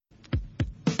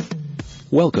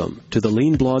Welcome to the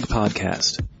Lean Blog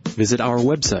Podcast. Visit our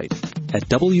website at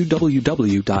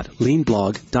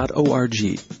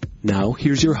www.leanblog.org. Now,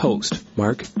 here's your host,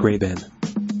 Mark Graban.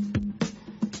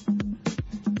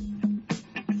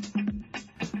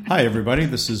 Hi, everybody.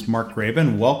 This is Mark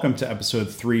Graban. Welcome to episode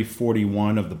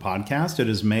 341 of the podcast. It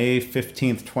is May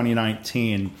 15th,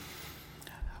 2019.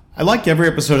 I like every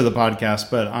episode of the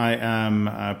podcast, but I am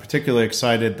particularly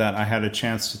excited that I had a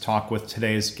chance to talk with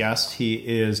today's guest. He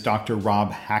is Dr.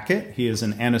 Rob Hackett. He is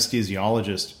an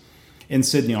anesthesiologist in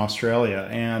Sydney, Australia.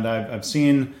 And I've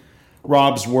seen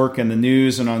Rob's work in the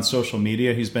news and on social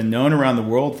media. He's been known around the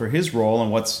world for his role in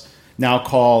what's now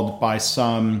called by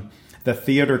some the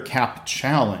Theater Cap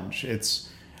Challenge. It's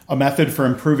a method for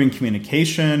improving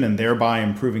communication and thereby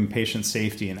improving patient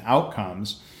safety and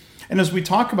outcomes. And as we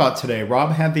talk about today,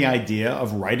 Rob had the idea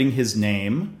of writing his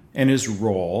name and his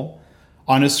role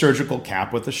on his surgical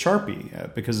cap with a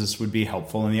Sharpie because this would be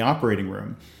helpful in the operating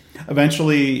room.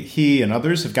 Eventually, he and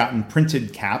others have gotten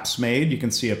printed caps made. You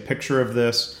can see a picture of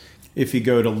this if you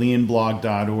go to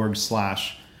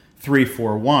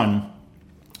leanblog.org/341.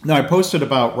 Now, I posted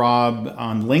about Rob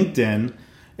on LinkedIn.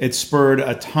 It spurred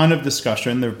a ton of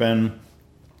discussion. There have been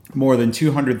more than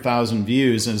 200,000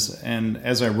 views. And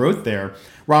as I wrote there,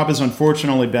 Rob has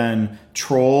unfortunately been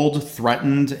trolled,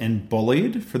 threatened, and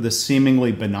bullied for this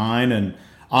seemingly benign and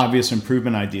obvious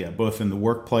improvement idea, both in the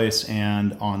workplace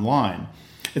and online.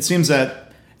 It seems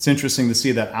that it's interesting to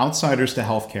see that outsiders to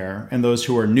healthcare and those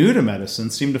who are new to medicine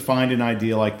seem to find an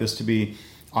idea like this to be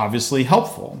obviously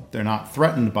helpful. They're not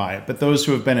threatened by it. But those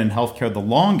who have been in healthcare the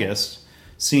longest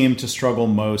seem to struggle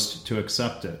most to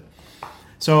accept it.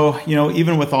 So,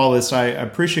 even with all this, I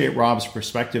appreciate Rob's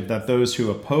perspective that those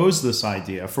who oppose this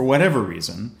idea, for whatever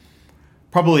reason,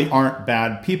 probably aren't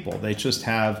bad people. They just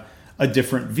have a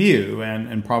different view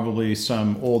and probably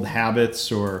some old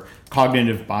habits or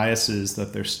cognitive biases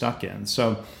that they're stuck in.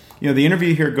 So, the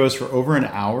interview here goes for over an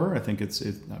hour. I think it's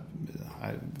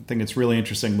really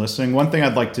interesting listening. One thing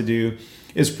I'd like to do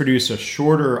is produce a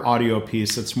shorter audio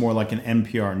piece that's more like an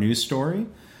NPR news story.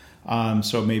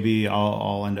 So maybe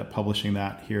I'll end up publishing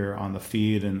that here on the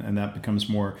feed and that becomes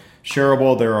more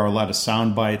shareable. There are a lot of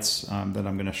sound bites that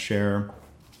I'm going to share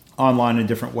online in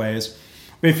different ways.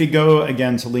 But if you go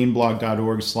again to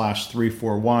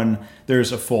leanblog.org/341,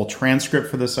 there's a full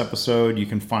transcript for this episode. You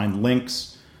can find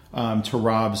links to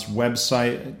Rob's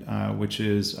website, which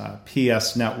is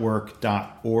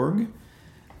psnetwork.org.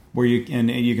 Where you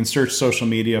can search social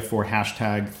media for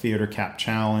hashtag Theater Cap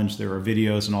Challenge. There are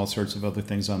videos and all sorts of other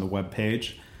things on the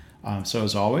webpage. So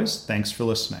as always, thanks for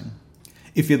listening.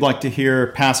 If you'd like to hear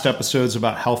past episodes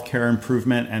about healthcare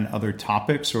improvement and other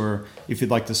topics, or if you'd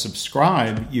like to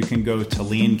subscribe, you can go to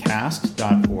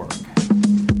leancast.org.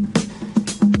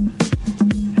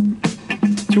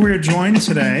 So we are joined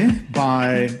today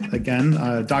by, again,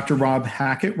 Dr. Rob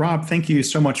Hackett. Rob, thank you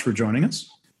so much for joining us.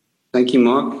 Thank you,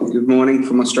 Mark. Good morning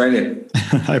from Australia.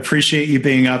 I appreciate you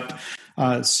being up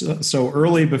so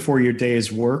early before your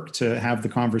day's work to have the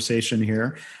conversation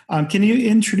here. Can you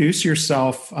introduce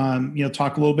yourself?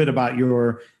 Talk a little bit about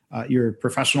your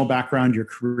professional background, your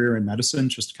career in medicine,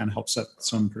 just to kind of help set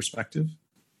some perspective.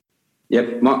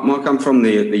 Yep, Mark. I'm from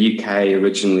the UK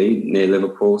originally, near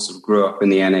Liverpool. So grew up in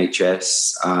the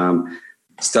NHS.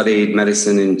 Studied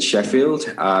medicine in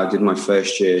Sheffield. Did my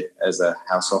first year as a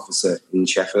house officer in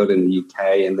Sheffield in the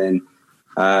UK, and then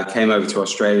came over to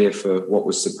Australia for what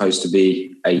was supposed to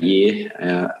be a year.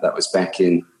 That was back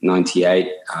in '98.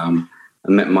 I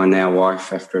met my now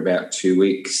wife after about 2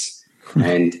 weeks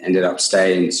and ended up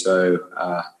staying. So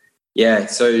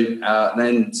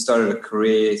then started a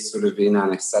career sort of in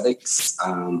anaesthetics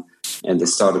at the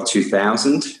start of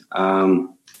 2000.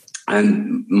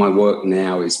 And my work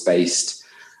now is based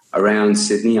around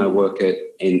Sydney. I work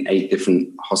in 8 different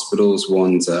hospitals.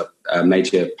 One's a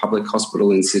major public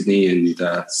hospital in Sydney and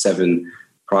 7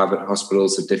 private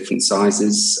hospitals of different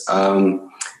sizes.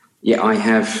 I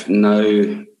have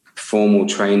no formal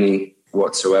training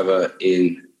whatsoever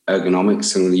in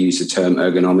ergonomics. I'm going to use the term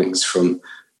ergonomics from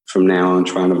now on,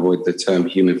 trying to avoid the term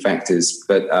human factors.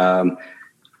 But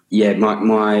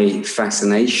my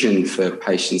fascination for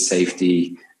patient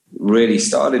safety really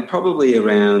started probably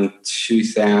around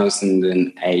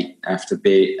 2008 after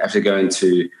going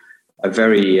to a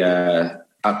very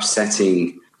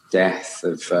upsetting death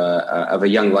of a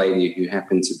young lady who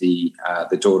happened to be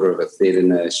the daughter of a theatre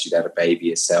nurse. She'd had a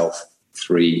baby herself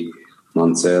 3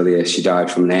 months earlier. She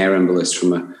died from an air embolus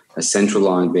from a central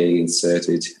line being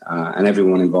inserted, and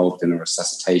everyone involved in her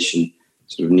resuscitation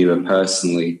sort of knew her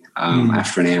personally.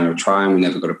 After an hour of trying, we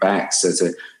never got her back. So it's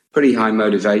a pretty high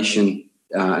motivation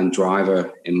and driver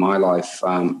in my life.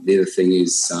 The other thing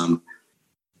is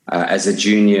as a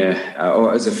junior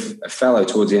or as a fellow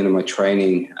towards the end of my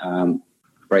training,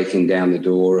 breaking down the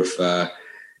door of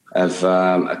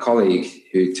a colleague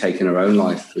who'd taken her own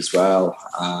life as well.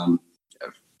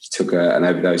 Took an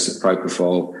overdose of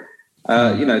propofol.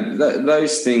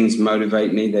 Those things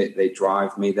motivate me. They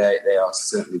drive me. They are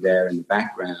certainly there in the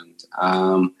background.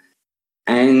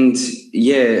 And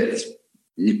yeah,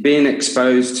 being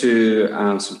exposed to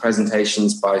some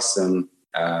presentations by some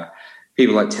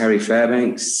people like Terry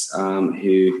Fairbanks,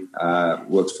 who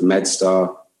works for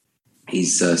MedStar.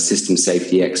 He's a system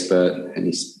safety expert, and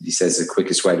he says the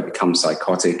quickest way to become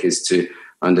psychotic is to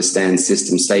understand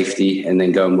system safety and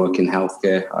then go and work in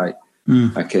healthcare.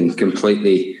 I can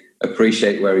completely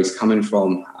appreciate where he's coming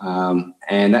from.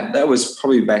 And that was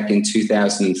probably back in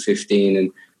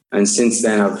 2015. And since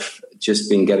then, I've just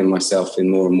been getting myself in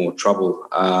more and more trouble.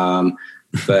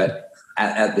 But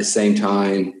at the same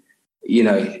time,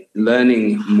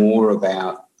 learning more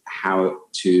about how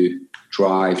to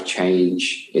drive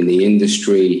change in the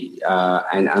industry,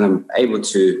 and I'm able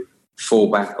to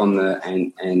fall back on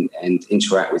and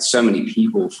interact with so many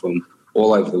people from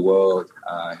all over the world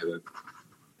who are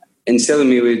instilling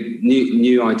me with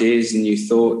new ideas and new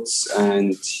thoughts.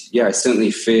 And yeah, I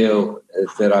certainly feel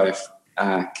that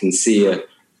I can see a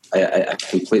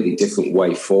completely different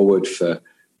way forward for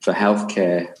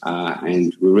healthcare,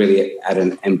 and we're really at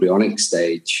an embryonic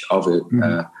stage of it.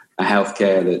 A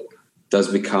healthcare that does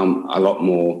become a lot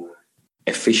more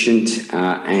efficient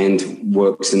and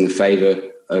works in the favour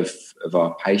of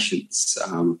our patients.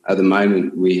 At the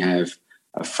moment, we have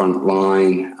a front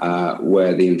line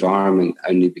where the environment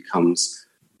only becomes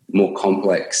more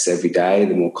complex every day.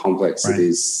 The more complex it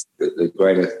is, the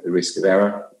greater the risk of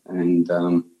error. And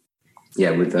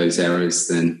with those errors,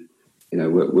 then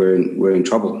we're in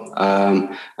trouble.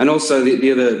 And also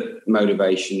the other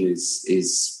motivation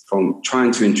is from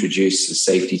trying to introduce a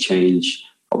safety change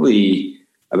probably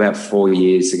about 4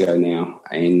 years ago now,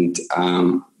 and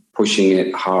pushing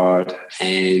it hard,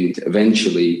 and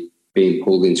eventually being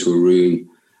pulled into a room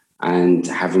and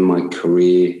having my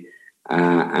career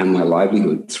and my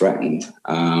livelihood threatened.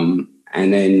 And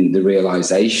then the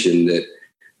realization that,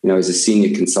 as a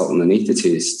senior consultant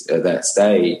anaesthetist at that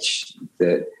stage,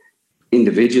 that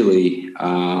individually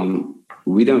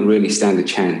we don't really stand a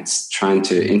chance trying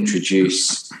to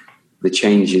introduce the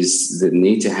changes that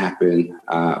need to happen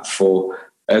for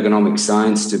ergonomic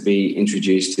science to be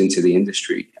introduced into the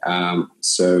industry.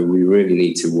 So we really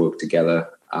need to work together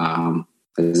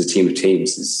as a team of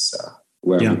teams is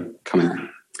where I'm coming at.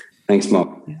 Thanks, Mark.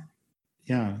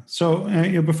 Yeah. So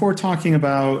before talking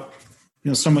about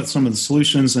some of the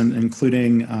solutions, and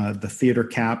including the theater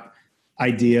cap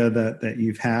idea that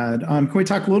you've had, can we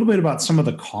talk a little bit about some of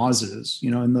the causes?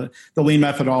 In the lean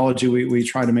methodology, we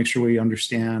try to make sure we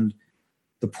understand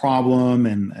the problem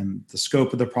and the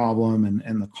scope of the problem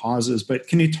and the causes. But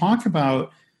can you talk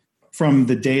about, from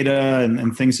the data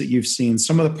and things that you've seen,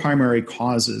 some of the primary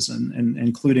causes, and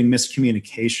including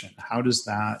miscommunication? How does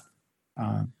that,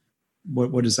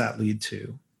 what does that lead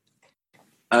to?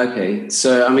 Okay.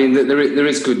 So, there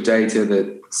is good data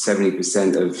that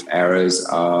 70% of errors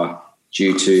are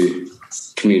due to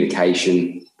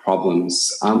communication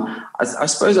problems. I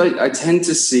suppose I tend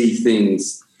to see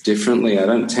things differently. I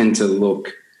don't tend to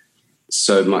look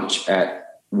so much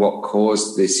at what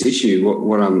caused this issue.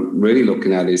 What I'm really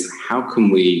looking at is how can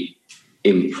we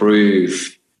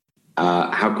improve?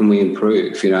 And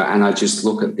I just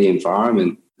look at the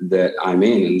environment that I'm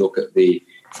in and look at the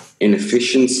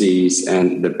inefficiencies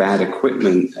and the bad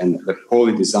equipment and the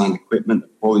poorly designed equipment, the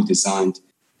poorly designed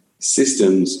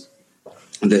systems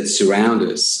that surround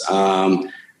us.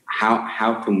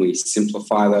 How can we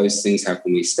simplify those things? How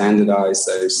can we standardize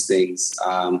those things?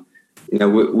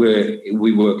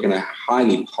 We work in a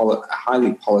highly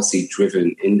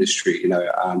policy-driven industry.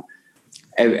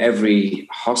 Every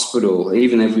hospital,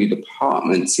 even every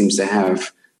department, seems to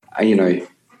have.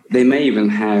 They may even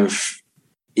have.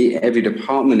 Every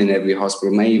department in every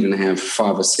hospital may even have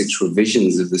 5 or 6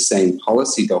 revisions of the same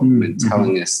policy document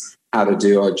telling us how to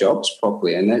do our jobs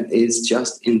properly, and that is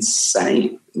just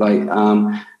insane.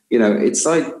 It's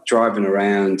like driving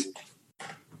around,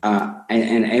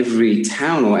 and every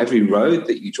town or every road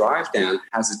that you drive down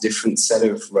has a different set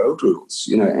of road rules,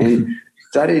 and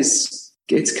it's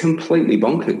completely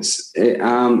bonkers.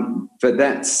 But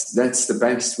that's the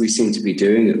best we seem to be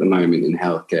doing at the moment in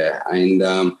healthcare. And,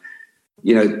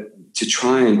 to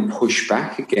try and push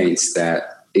back against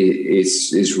that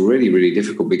is really, really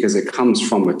difficult, because it comes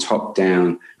from a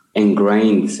top-down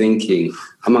ingrained thinking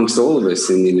amongst all of us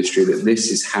in the industry that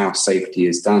this is how safety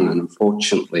is done. And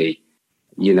unfortunately,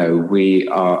 we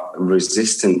are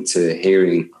resistant to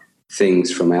hearing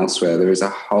things from elsewhere. There is a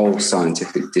whole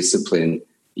scientific discipline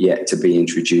yet to be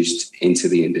introduced into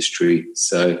the industry.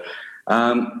 So,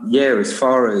 as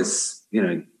far as,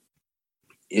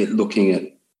 looking at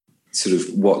sort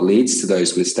of what leads to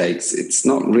those mistakes, it's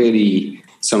not really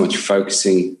so much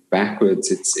focusing backwards.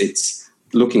 It's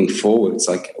looking forward. It's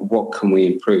like, what can we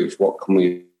improve? What can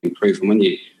we improve? And when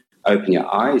you open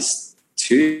your eyes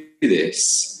to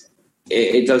this,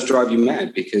 it does drive you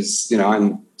mad, because,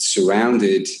 I'm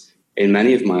surrounded in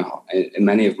many of my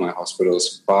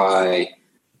hospitals by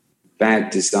bad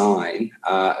design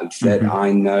that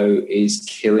I know is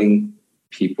killing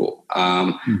people.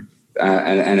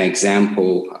 An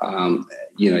example,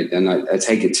 and I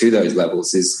take it to those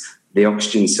levels, is the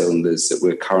oxygen cylinders that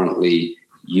we're currently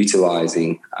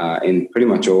utilizing in pretty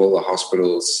much all the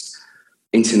hospitals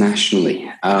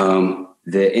internationally.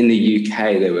 In the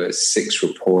UK, there were 6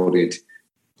 reported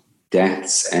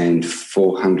deaths and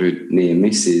 400 near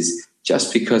misses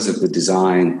just because of the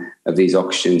design of these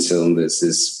oxygen cylinders.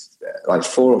 There's like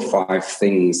 4 or 5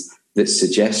 things that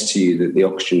suggest to you that the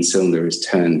oxygen cylinder is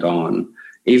turned on.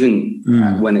 Even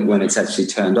when it's actually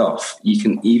turned off, you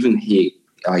can even hear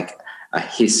like a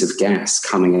hiss of gas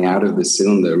coming out of the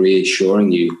cylinder,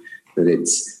 reassuring you that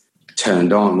it's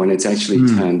turned on when it's actually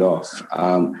turned off.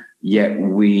 Yet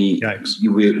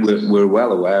we're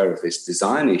well aware of this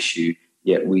design issue,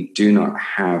 yet we do not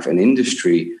have an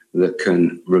industry that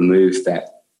can remove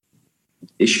that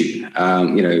issue.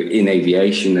 In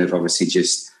aviation, they've obviously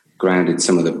just grounded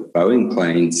some of the Boeing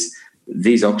planes.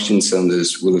 These oxygen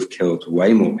cylinders will have killed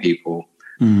way more people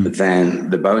than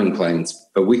the Boeing planes,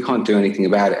 but we can't do anything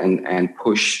about it and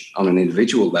push on an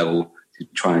individual level to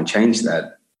try and change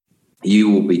that. You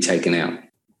will be taken out.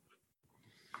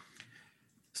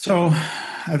 So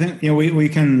I think, we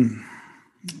can,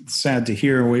 it's sad to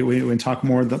hear, we talk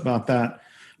more about that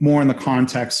more in the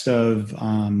context of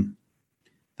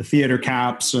the theater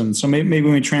caps. And so maybe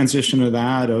we transition to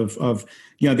that of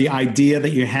the idea that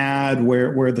you had,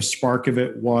 where the spark of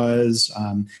it was.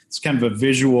 It's kind of a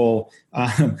visual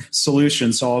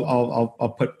solution. So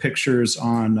I'll put pictures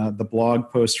on the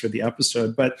blog post for the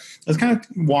episode. But let's kind of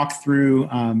walk through.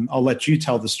 I'll let you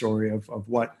tell the story of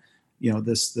what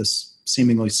this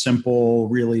seemingly simple,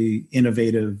 really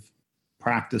innovative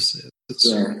practice is.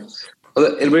 Yeah.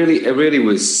 Well, it really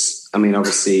was. I mean,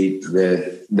 obviously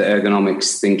the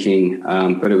ergonomics thinking,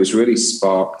 but it was really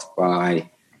sparked by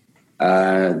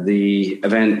the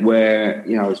event where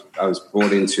I was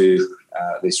brought into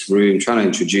this room trying to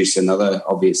introduce another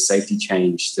obvious safety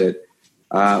change that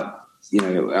I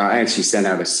actually sent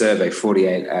out a survey.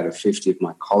 48 out of 50 of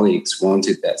my colleagues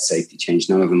wanted that safety change.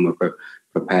 None of them were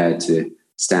prepared to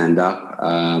stand up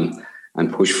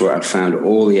and push for it. I found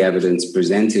all the evidence,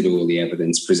 presented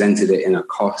it in a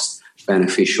cost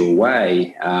beneficial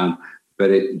way, but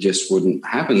it just wouldn't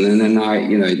happen. And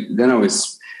then I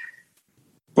was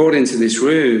brought into this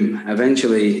room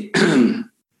eventually,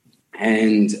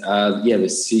 and the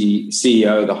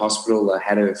CEO of the hospital, the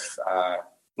head of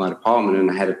my department, and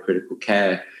the head of critical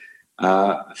care,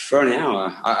 for an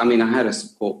hour. I had a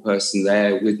support person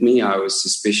there with me. I was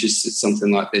suspicious that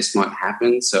something like this might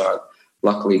happen, so I'd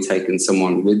luckily taken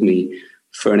someone with me.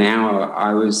 For an hour,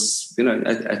 I was,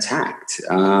 attacked,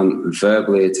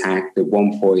 verbally attacked. At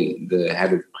one point, the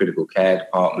head of critical care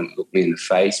department looked me in the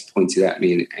face, pointed at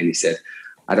me, and he said,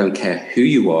 "I don't care who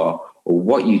you are or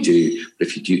what you do, but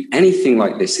if you do anything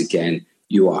like this again,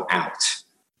 you are out."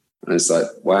 And it's like,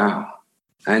 wow.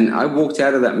 And I walked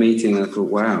out of that meeting and I thought,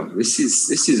 wow, this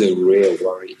is a real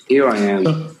worry. Here I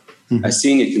am, a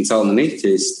senior consultant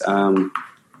anaesthetist,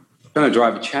 trying to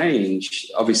drive a change,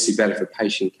 obviously better for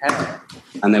patient care,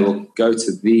 and they will go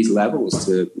to these levels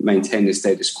to maintain the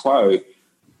status quo.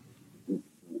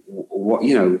 What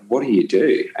do you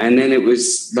do? And then it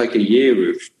was like a year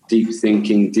of deep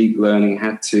thinking, deep learning.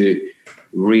 Had to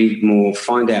read more,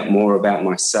 find out more about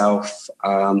myself.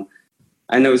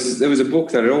 And there was a book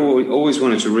that I always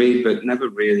wanted to read, but never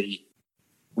really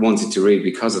wanted to read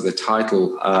because of the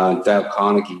title, Dale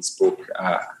Carnegie's book,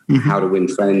 How to Win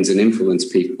Friends and Influence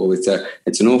People. It's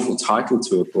an awful title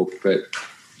to a book, but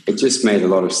it just made a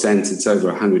lot of sense. It's over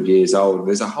 100 years old.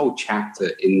 There's a whole chapter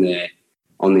in there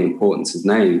on the importance of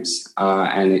names,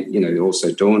 and it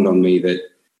also dawned on me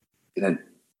that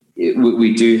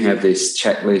we do have this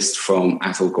checklist from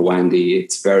Atul Gawande.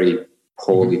 It's very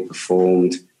poorly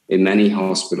performed. In many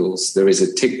hospitals, there is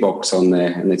a tick box on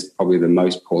there, and it's probably the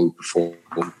most poorly performed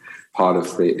part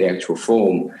of the actual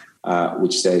form,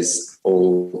 which says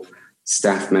all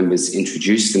staff members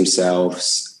introduce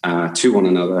themselves to one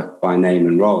another by name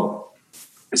and role.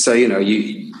 So,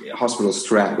 hospitals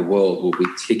throughout the world will be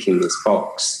ticking this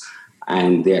box.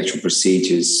 and the actual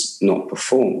procedure's not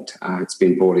performed. It's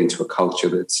been brought into a culture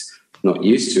that's not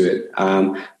used to it.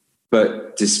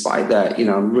 But despite that,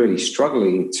 I'm really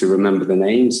struggling to remember the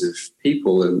names of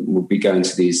people, and we'll be going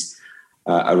to these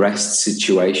arrest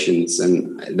situations,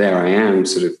 and there I am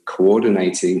sort of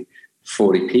coordinating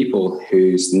 40 people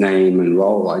whose name and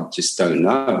role I just don't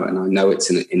know. And I know it's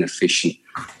an inefficient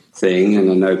thing, and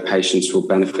I know patients will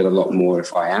benefit a lot more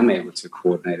if I am able to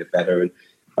coordinate it better. And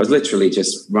I was literally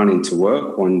just running to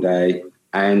work one day,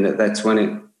 and that's when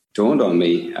it dawned on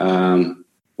me,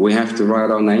 we have to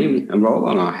write our name and role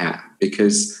on our hat,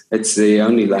 because it's the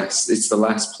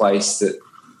last place that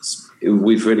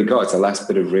we've really got. It's the last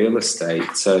bit of real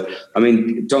estate. So,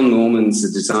 Don Norman's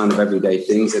The Design of Everyday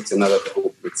Things. It's another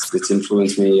book that's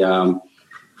influenced me. You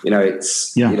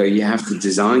have to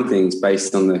design things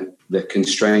based on the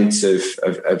constraints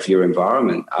of your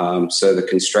environment. So the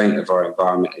constraint of our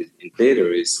environment in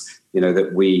theatre is,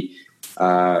 that we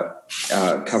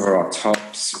cover our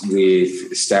tops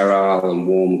with sterile and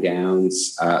warm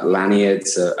gowns.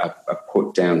 Lanyards are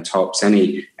put down tops.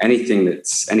 Any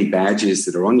badges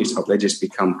that are on your top, they just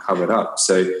become covered up.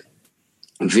 So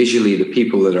visually, the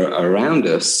people that are around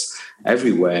us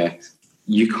everywhere,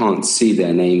 you can't see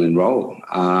their name and role.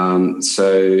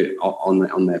 So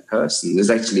on their person,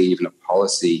 there's actually even a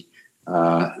policy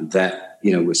that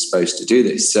we're supposed to do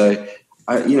this. So.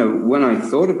 When I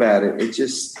thought about it,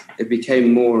 it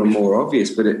became more and more obvious.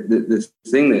 But the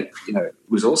thing that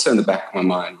was also in the back of my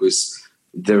mind was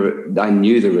I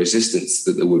knew the resistance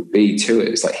that there would be to it.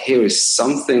 It's like, here is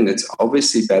something that's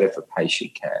obviously better for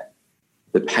patient care.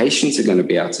 The patients are going to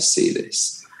be able to see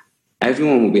this.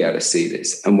 Everyone will be able to see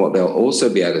this, and what they'll also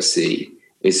be able to see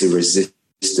is the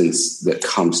resistance that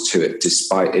comes to it,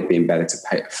 despite it being better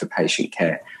for patient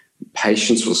care.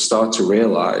 Patients will start to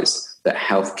realise that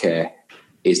healthcare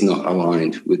is not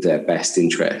aligned with their best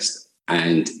interest,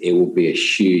 and it will be a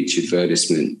huge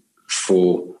advertisement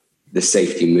for the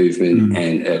safety movement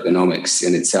and ergonomics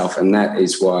in itself. And that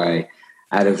is why,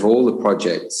 out of all the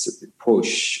projects that we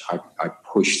push, I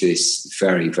push this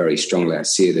very, very strongly. I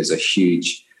see it as a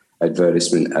huge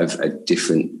advertisement of a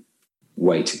different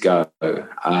way to go.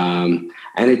 And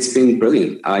it's been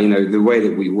brilliant. The way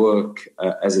that we work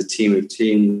as a team of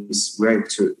teams, we're able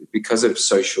to, because of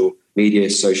social media,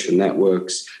 social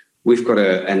networks, we've got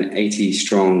an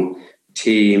 80-strong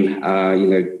team,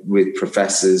 with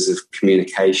professors of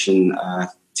communication.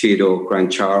 Theodore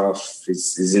Grancharov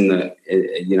is in the,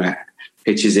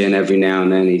 pitches in every now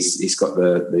and then. He's got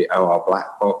the OR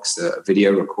Black Box, a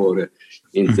video recorder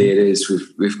in theatres.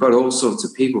 We've got all sorts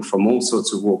of people from all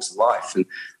sorts of walks of life.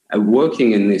 And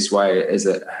working in this way as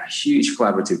a huge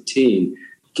collaborative team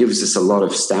gives us a lot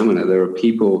of stamina. There are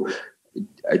people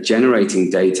generating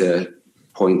data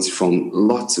points from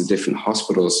lots of different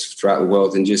hospitals throughout the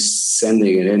world and just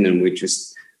sending it in, and we're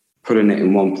just putting it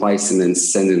in one place and then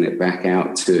sending it back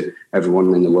out to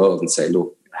everyone in the world and say,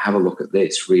 look, have a look at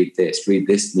this, read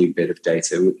this new bit of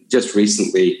data. Just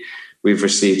recently, we've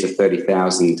received a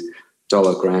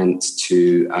 $30,000 grant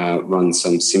to run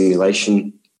some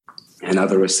simulation and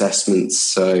other assessments.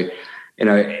 So,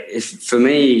 for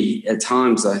me, at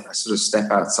times I sort of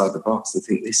step outside the box and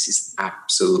think this is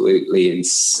absolutely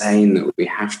insane that we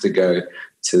have to go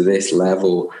to this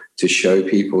level to show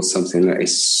people something that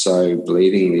is so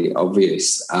bleedingly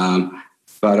obvious.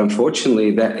 But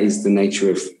unfortunately, that is the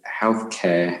nature of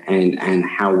healthcare and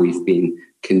how we've been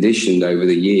conditioned over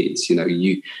the years.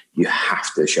 You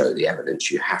have to show the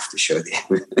evidence. You have to show the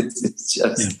evidence. It's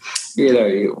just,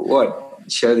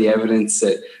 show the evidence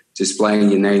that displaying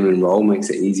your name and role makes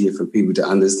it easier for people to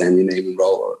understand your name and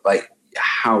role. Like,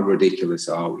 how ridiculous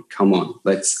are we? Come on,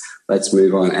 let's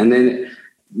move on. And then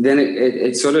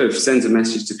it sort of sends a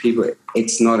message to people.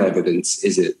 It's not evidence,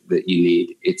 is it, that you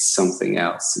need? It's something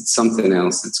else. It's something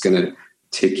else that's going to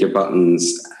tick your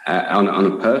buttons on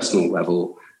a personal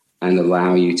level and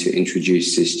allow you to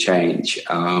introduce this change.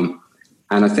 And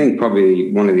I think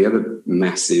probably one of the other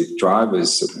massive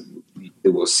drivers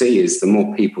that we'll see is the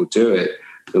more people do it,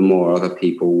 the more other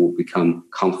people will become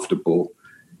comfortable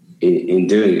in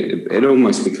doing it. It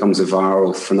almost becomes a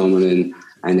viral phenomenon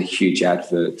and a huge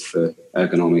advert for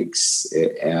ergonomics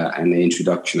and the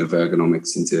introduction of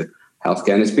ergonomics into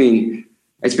healthcare. And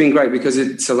it's been great because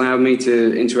it's allowed me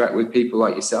to interact with people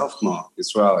like yourself, Mark,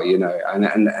 as well,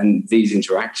 and these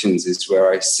interactions is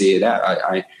where I see it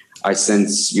at. I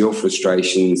sense your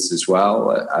frustrations as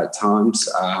well at times,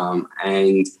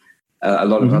 and a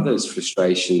lot of others'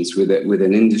 frustrations with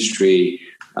an industry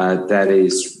that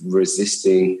is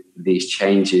resisting these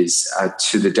changes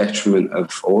to the detriment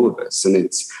of all of us. And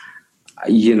it's,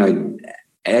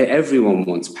 everyone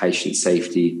wants patient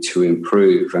safety to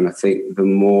improve. And I think the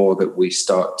more that we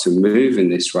start to move in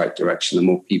this right direction, the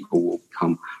more people will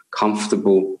become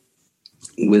comfortable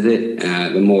with it,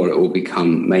 the more it will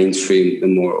become mainstream, the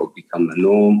more it will become the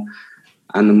norm,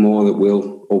 and the more that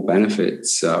we'll all benefit.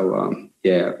 So,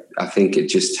 I think it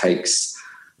just takes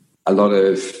a lot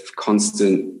of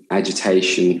constant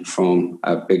agitation from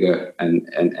a bigger and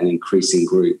increasing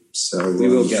group. So we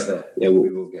will get there. Yeah, we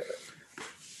will get there.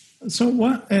 So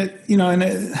what, it's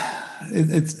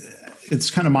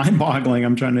kind of mind-boggling.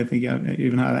 I'm trying to think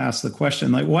even how to ask the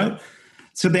question. Like what?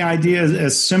 So the idea is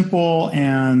as simple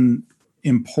and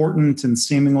important and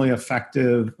seemingly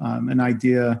effective. An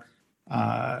idea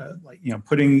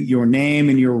putting your name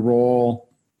and your role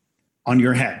on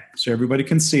your head, so everybody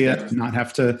can see it, not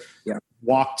have to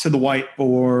walk to the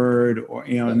whiteboard, or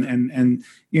and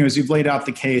as you've laid out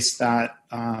the case that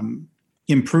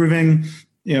improving.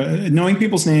 Knowing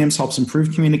people's names helps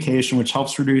improve communication, which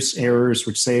helps reduce errors,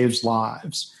 which saves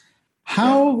lives.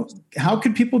 How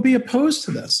could people be opposed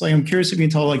to this? Like, I'm curious if you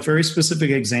can tell very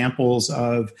specific examples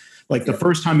of the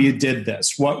first time you did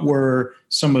this. What were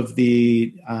some of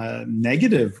the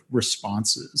negative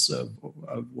responses of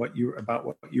what you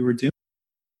were doing,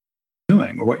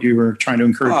 or what you were trying to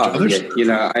encourage others?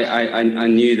 Yeah. I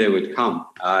knew they would come.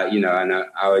 And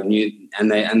I knew,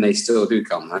 and they still do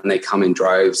come, and they come in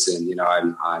droves. And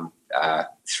I'm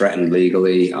threatened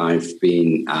legally. I've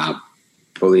been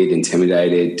bullied,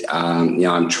 intimidated.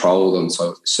 I'm trolled on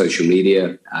social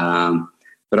media.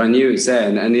 But I knew it was there.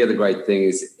 And the other great thing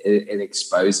is it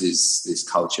exposes this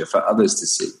culture for others to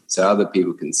see, so other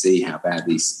people can see how bad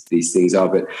these things are.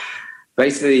 But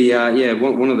basically,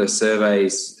 one of the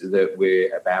surveys that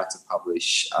we're about to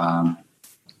publish, over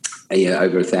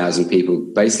 1,000 people,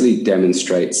 basically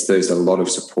demonstrates there's a lot of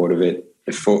support of it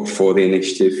for the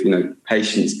initiative.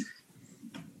 Patients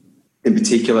in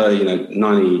particular,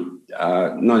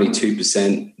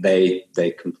 92%, they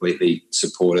completely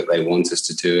support it. They want us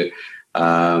to do it.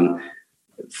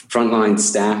 Frontline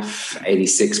staff,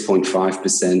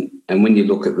 86.5%. And when you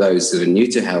look at those that are new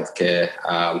to healthcare,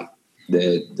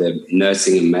 the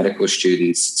nursing and medical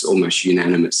students, it's almost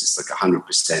unanimous. It's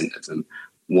 100% of them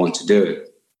want to do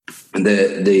it. And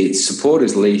the support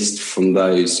is least from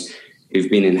those who've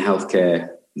been in healthcare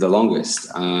the longest.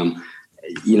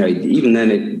 Even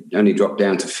then it only dropped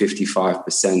down to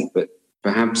 55%, but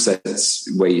perhaps that's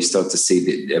where you start to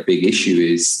see that a big issue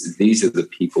is these are the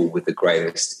people with the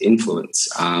greatest influence.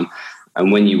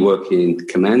 And when you work in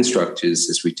command structures,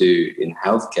 as we do in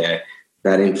healthcare,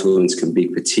 that influence can be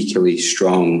particularly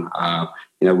strong.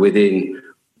 Within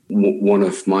one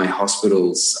of my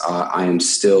hospitals, I am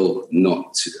still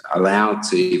not allowed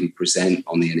to even present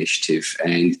on the initiative.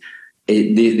 And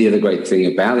the other great thing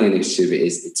about the initiative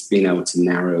is it's been able to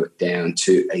narrow it down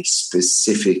to a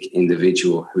specific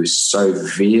individual who's so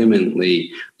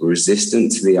vehemently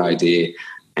resistant to the idea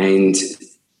and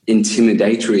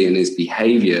intimidatory in his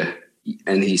behavior.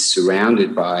 And he's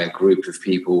surrounded by a group of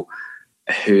people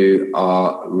who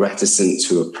are reticent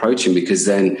to approach him because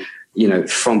then,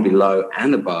 from below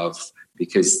and above,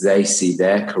 because they see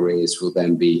their careers will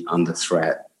then be under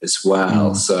threat as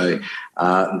well. So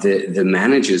the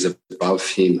managers above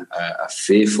him are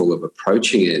fearful of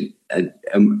approaching it, and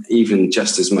even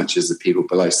just as much as the people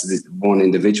below. So this one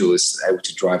individual is able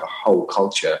to drive a whole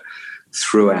culture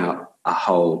throughout a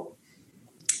whole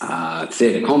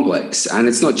theatre complex. And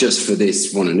it's not just for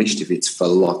this one initiative, it's for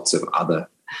lots of other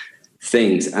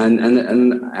things. And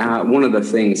one of the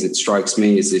things that strikes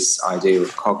me is this idea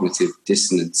of cognitive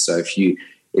dissonance. So if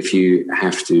you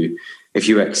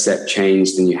accept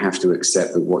change, then you have to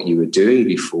accept that what you were doing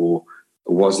before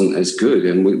wasn't as good.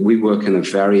 And we work in a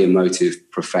very emotive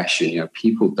profession.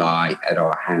 People die at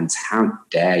our hands. How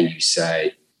dare you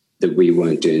say that we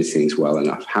weren't doing things well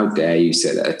enough? How dare you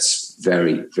say that? It's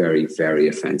very, very, very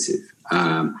offensive.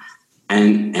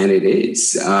 And it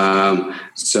is.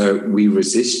 So we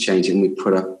resist change, and we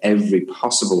put up every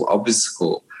possible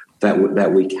obstacle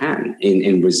that we can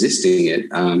in resisting it.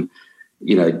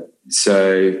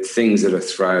 So things that are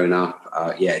thrown up,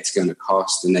 it's going to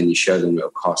cost, and then you show them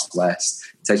it'll cost less.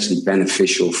 It's actually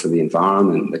beneficial for the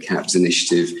environment. The CAPS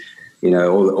initiative,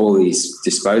 all these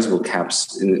disposable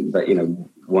caps. But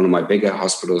one of my bigger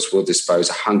hospitals will dispose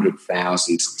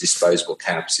 100,000 disposable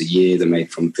caps a year. They're made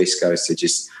from viscose. They're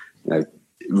just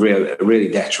really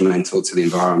detrimental to the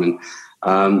environment.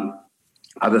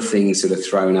 Other things that are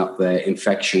thrown up there,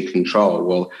 infection control.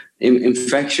 Well,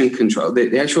 infection control,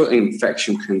 the actual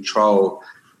infection control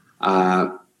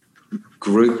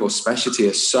group or specialty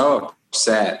are so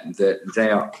upset that they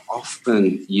are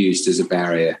often used as a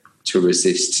barrier to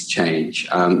resist change.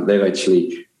 They've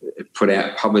actually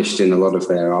published in a lot of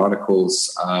their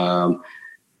articles,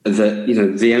 that, you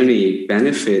know, the only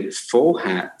benefit for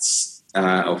hats,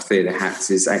 of theatre hats,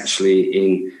 is actually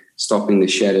in stopping the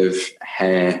shed of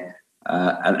hair,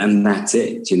 and that's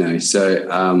it, you know.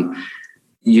 So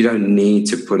you don't need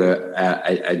to put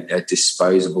a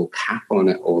disposable cap on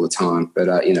it all the time,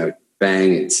 but you know,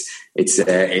 bang, it's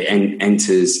there, it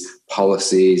enters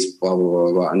policies, blah, blah,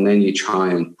 blah, blah, and then you try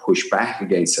and push back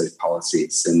against those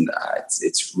policies, and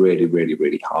it's really, really,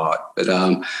 really hard. But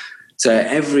so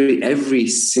every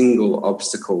single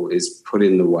obstacle is put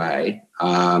in the way,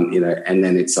 you know, and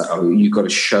then it's like, oh, you've got to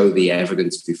show the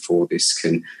evidence before this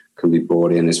can be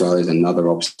brought in, as well as another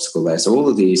obstacle there. So all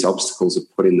of these obstacles are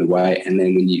put in the way, and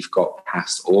then when you've got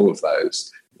past all of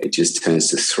those, it just turns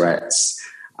to threats,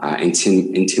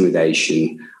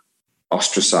 intimidation,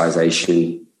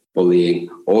 ostracization, bullying.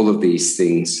 All of these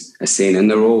things are seen,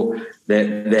 and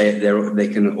they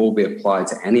can all be applied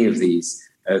to any of these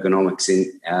ergonomics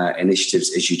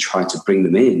initiatives as you try to bring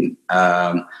them in.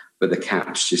 But the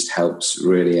caps just helps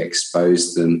really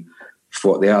expose them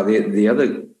for what they are. The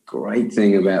other great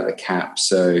thing about the cap,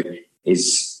 so,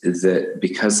 is that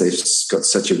because they've got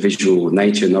such a visual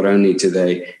nature, not only do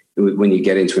they, when you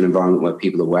get into an environment where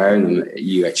people are wearing them,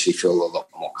 you actually feel a lot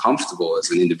more comfortable as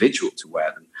an individual to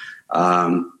wear them.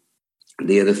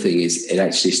 The other thing is it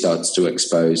actually starts to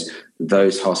expose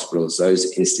those hospitals, those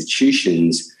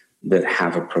institutions that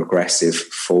have a progressive,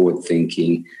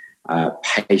 forward-thinking,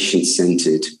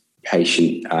 patient-centered,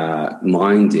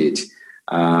 patient-minded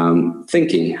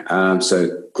thinking.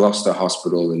 So Gloucester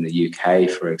Hospital in the UK,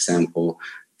 for example,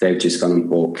 they've just gone and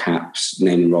bought caps,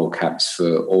 name and roll caps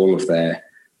for all of their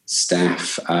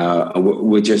staff.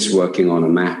 We're just working on a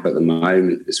map at the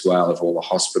moment as well of all the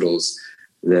hospitals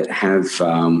that have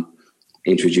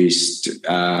introduced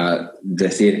the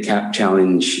Theatre Cap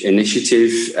Challenge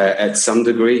initiative at some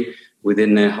degree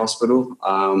within their hospital.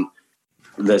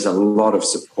 There's a lot of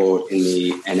support in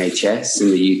the NHS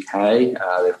in the UK.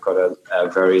 They've got a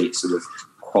very sort of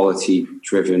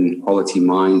quality-driven,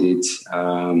 quality-minded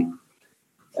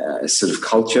sort of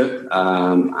culture.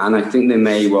 And I think they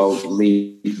may well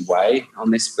lead the way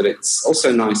on this, but it's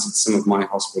also nice that some of my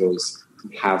hospitals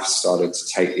have started to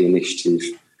take the initiative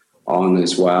on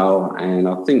as well. And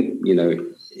I think, you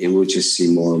know, it will just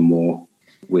see more and more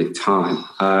with time.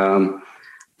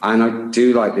 And I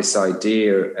do like this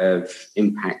idea of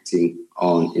impacting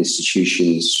on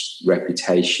institutions'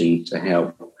 reputation to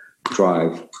help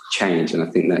drive change. And I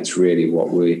think that's really what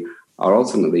we are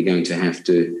ultimately going to have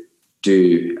to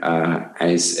do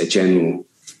as a general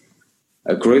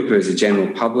group, as a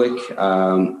general public,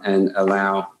 and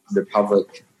allow the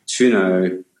public to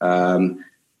know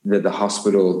that the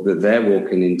hospital that they're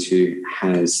walking into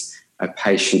has a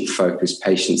patient-focused,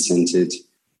 patient-centered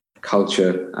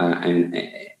culture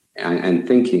and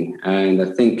thinking. And I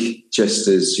think just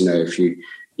as, you know, if you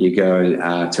go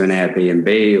to an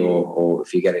Airbnb or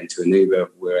if you get into an Uber,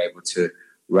 we're able to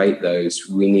rate those.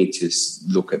 We need to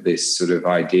look at this sort of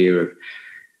idea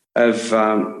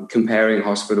of comparing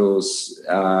hospitals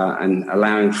and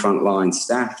allowing frontline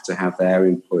staff to have their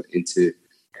input into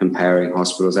comparing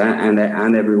hospitals and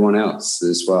everyone else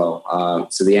as well.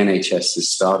 So the NHS has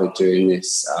started doing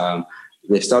this.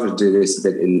 They started to do this a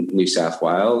bit in New South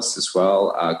Wales as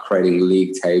well, creating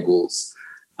league tables.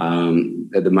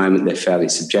 At the moment, they're fairly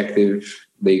subjective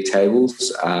league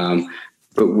tables,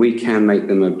 but we can make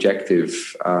them objective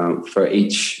for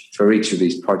each of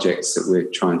these projects that we're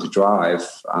trying to drive.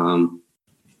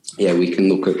 We can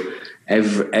look at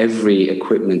every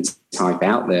equipment type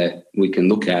out there. We can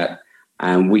look at,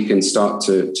 and we can start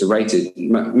to rate it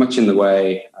much in the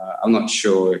way. I'm not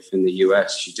sure if in the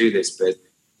US you do this, but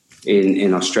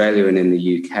in Australia and in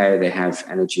the UK, they have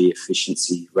energy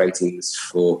efficiency ratings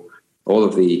for all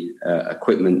of the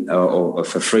equipment or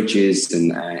for fridges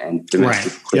and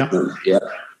domestic equipment. Yeah.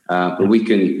 But we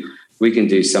can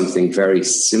do something very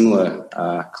similar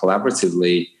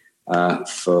collaboratively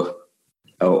for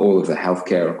all of the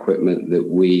healthcare equipment that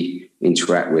we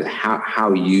interact with.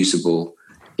 How usable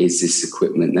is this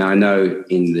equipment? Now, I know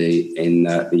in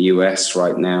the US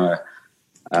right now,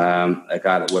 a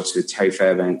guy that works with Terry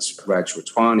Fairbanks, Raj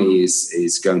Ratwani,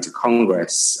 is going to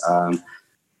Congress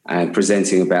and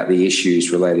presenting about the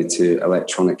issues related to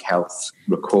electronic health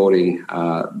recording.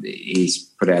 He's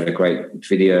put out a great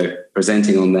video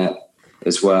presenting on that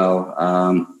as well.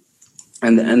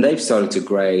 And they've started to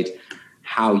grade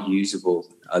how usable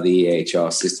are the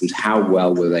EHR systems, how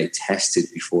well were they tested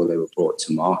before they were brought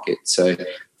to market. So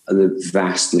the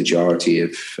vast majority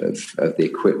of the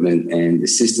equipment and the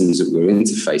systems that we're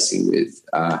interfacing with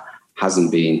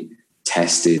hasn't been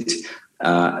tested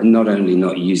not only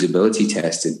not usability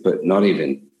tested, but not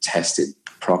even tested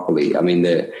properly. I mean,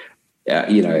 at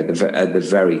the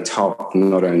very top,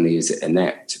 not only is it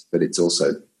inept, but it's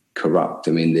also corrupt.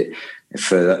 I mean,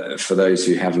 for those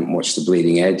who haven't watched The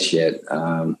Bleeding Edge yet,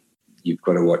 you've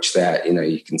got to watch that.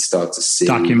 You can start to see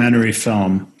documentary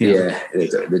film. Yeah,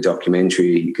 the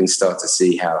documentary. You can start to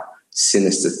see how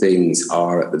sinister things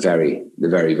are at the very,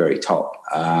 very top.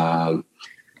 And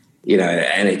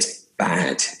it's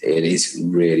bad. It is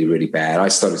really, really bad. I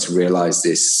started to realize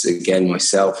this again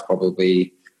myself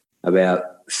probably about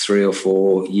 3 or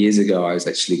 4 years ago. I was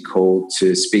actually called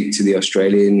to speak to the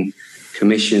Australian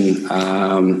Commission,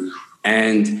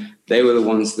 and they were the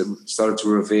ones that started to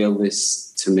reveal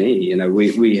this to me.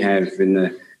 We have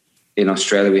in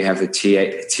Australia, we have the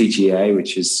TGA,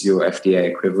 which is your FDA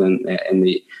equivalent. In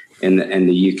the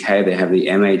UK, they have the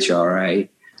MHRA.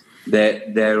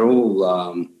 They're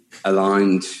all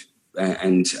aligned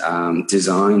and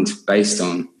designed based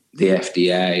on the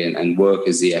FDA and work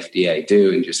as the FDA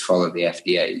do and just follow the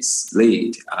FDA's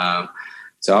lead.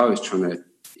 So I was trying to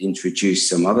introduce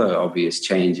some other obvious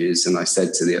changes, and I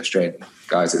said to the Australian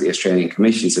guys at the Australian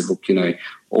Commission, said, look,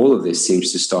 all of this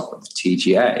seems to stop at the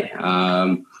TGA.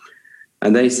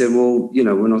 And they said, well,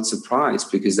 we're not surprised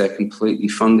because they're completely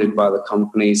funded by the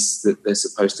companies that they're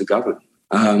supposed to govern.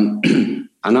 And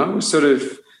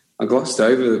I glossed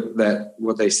over that,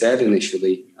 what they said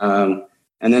initially.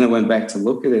 And then I went back to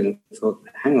look at it and thought,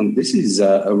 hang on, this is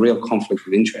a real conflict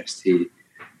of interest here.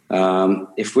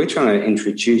 If we're trying to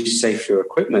introduce safer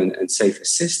equipment and safer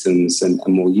systems and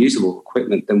more usable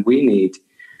equipment, then we need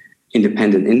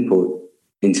independent input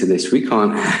into this. We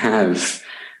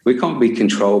can't be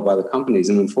controlled by the companies,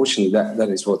 and unfortunately, that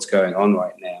is what's going on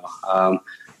right now.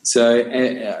 So,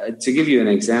 to give you an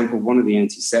example, one of the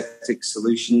antiseptic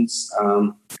solutions,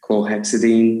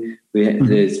 chlorhexidine,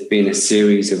 there's been a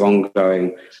series of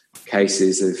ongoing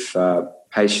cases of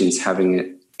patients having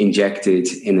it injected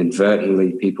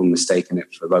inadvertently, people mistaking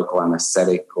it for local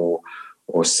anesthetic or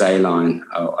saline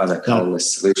or other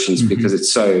colorless solutions because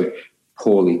it's so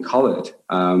poorly colored.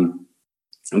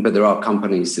 But there are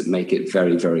companies that make it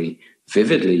very, very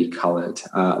vividly colored.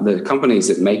 The companies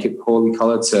that make it poorly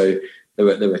colored, so there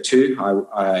were two.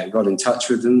 I got in touch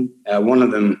with them. One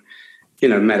of them,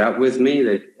 met up with me.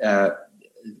 They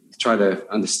tried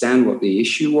to understand what the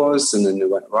issue was, and then they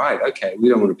went, right, okay, we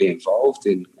don't want to be involved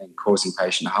in causing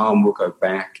patient harm. We'll go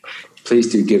back.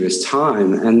 Please do give us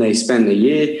time. And they spent a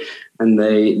year, and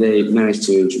they managed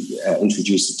to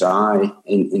introduce a dye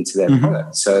into their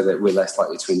product so that we're less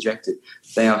likely to inject it.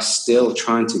 They are still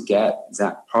trying to get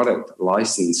that product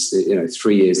licensed,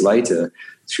 3 years later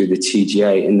through the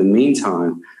TGA. In the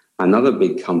meantime, another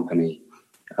big company,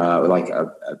 like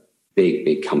a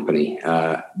big company,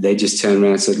 they just turned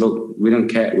around and said, look, we don't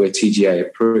care. We're TGA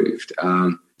approved.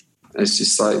 It's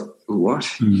just like,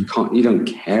 what? You don't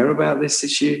care about this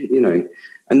issue,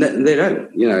 and they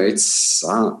don't, it's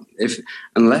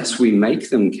unless we make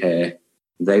them care,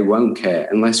 they won't care.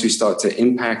 Unless we start to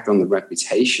impact on the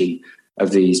reputation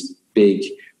of these big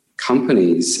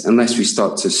companies, unless we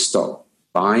start to stop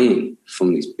buying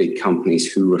from these big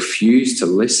companies who refuse to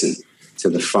listen to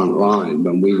the front line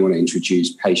when we want to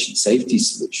introduce patient safety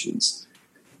solutions,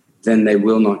 then they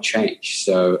will not change.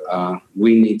 So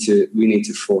we need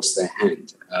to force their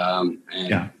hand,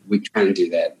 and we can do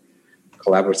that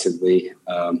collaboratively.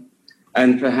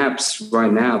 And perhaps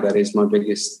right now that is my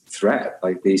biggest threat.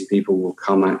 Like, these people will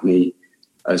come at me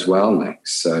as well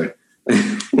next. So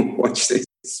watch this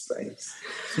space.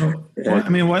 So, I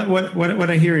mean, what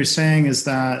I hear you saying is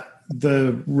that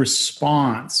the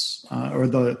response or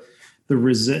the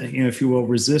if you will,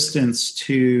 resistance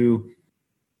to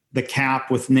the cap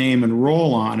with name and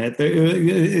role on it,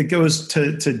 it goes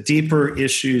to deeper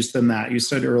issues than that. You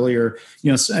said earlier,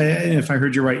 if I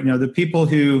heard you right, the people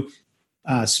who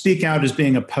speak out as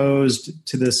being opposed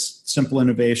to this simple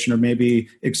innovation, or maybe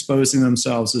exposing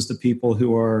themselves as the people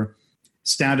who are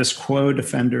status quo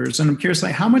defenders. And I'm curious,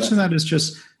 like, how much of that is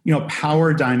just,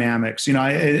 power dynamics?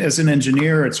 As an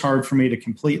engineer, it's hard for me to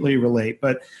completely relate,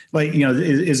 but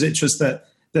is it just that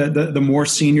the more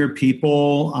senior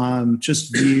people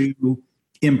just view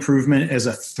improvement as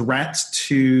a threat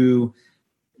to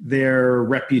their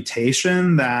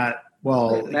reputation that,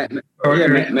 maybe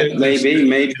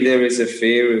there is a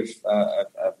fear of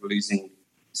losing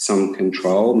some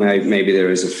control. Maybe there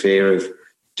is a fear of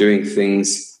doing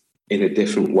things in a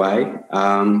different way.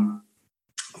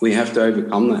 We have to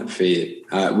overcome that fear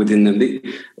within them.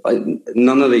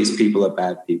 None of these people are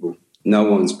bad people. No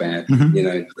one's bad.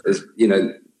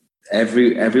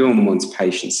 Everyone wants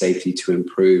patient safety to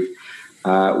improve.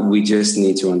 We just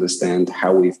need to understand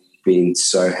how we've been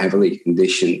so heavily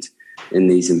conditioned in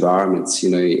these environments.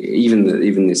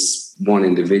 Even this one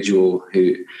individual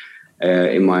who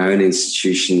in my own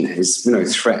institution has,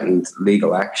 threatened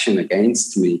legal action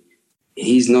against me.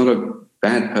 He's not a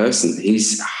bad person.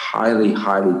 He's highly,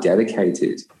 highly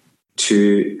dedicated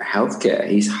to healthcare.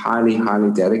 He's highly,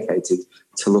 highly dedicated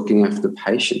to looking after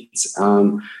patients.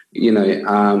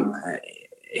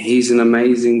 He's an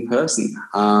amazing person.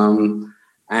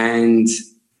 And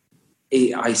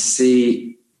I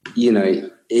see,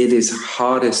 it is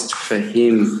hardest for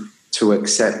him to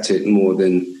accept it more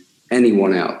than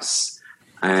anyone else.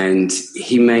 And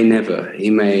he may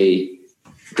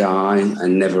die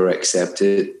and never accept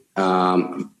it.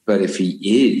 But if he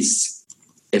is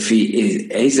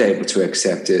able to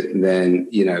accept it, then,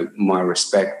 my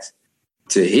respect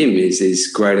to him is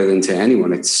greater than to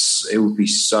anyone. It would be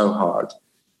so hard.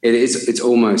 It's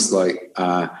almost like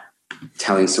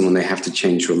telling someone they have to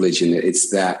change religion.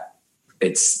 It's that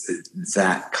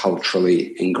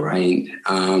culturally ingrained.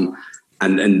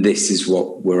 And this is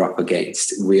what we're up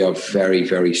against. We are very,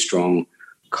 very strong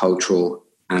cultural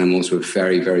animals. We're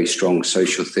very, very strong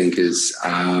social thinkers.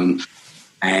 And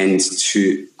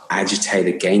to agitate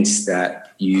against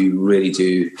that, you really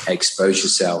do expose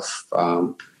yourself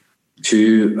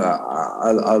to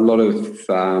a lot of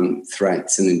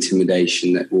threats and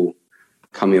intimidation that will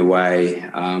come your way.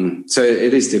 So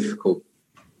it is difficult.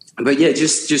 But yeah,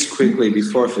 just quickly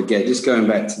before I forget, just going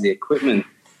back to the equipment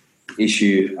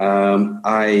issue, in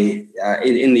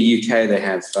the UK they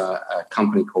have a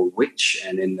company called Which,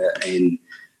 and in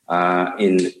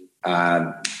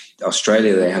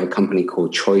Australia they have a company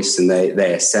called Choice, and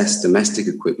they assess domestic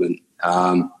equipment.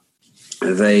 I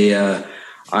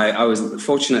was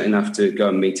fortunate enough to go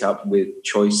and meet up with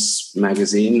Choice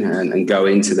magazine and go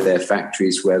into their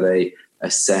factories where they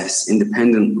assess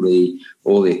independently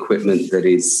all the equipment that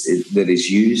is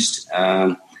used.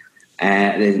 And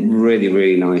a really,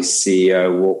 really nice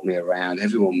CEO walked me around.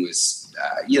 Everyone was,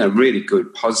 really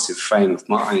good, positive frame of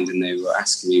mind, and they were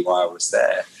asking me why I was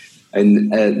there.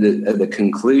 And at the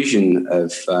conclusion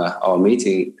of our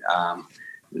meeting,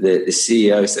 the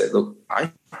CEO said, "Look,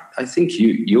 I think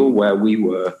you're where we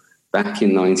were back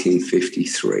in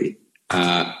 1953."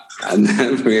 And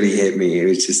that really hit me. It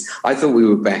was just, I thought we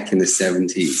were back in the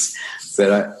 70s,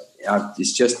 but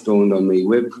it's just dawned on me,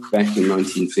 we're back in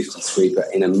 1953,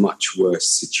 but in a much worse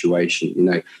situation.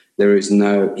 There is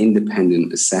no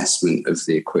independent assessment of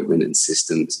the equipment and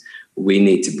systems. We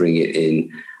need to bring it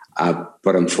in.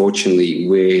 But unfortunately,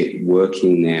 we're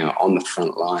working now on the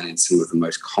front line in some of the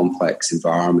most complex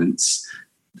environments,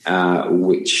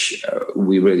 which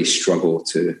we really struggle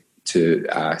to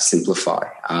simplify.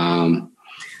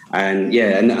 And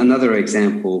another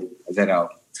example that I'll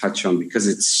touch on, because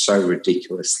it's so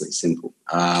ridiculously simple.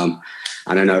 And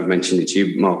I know I've mentioned it to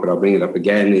you, Mark, but I'll bring it up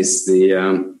again, is the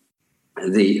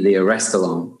arrest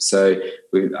alarm. So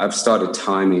I've started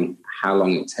timing how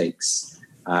long it takes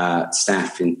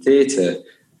staff in theatre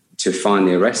to find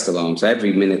the arrest alarm. So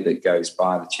every minute that goes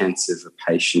by, the chance of a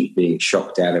patient being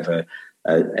shocked out of a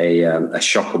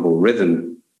shockable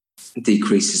rhythm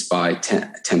decreases by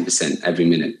 10% every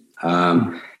minute.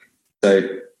 So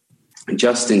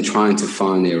just in trying to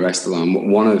find the arrest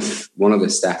alarm, one of the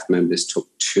staff members took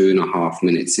 2.5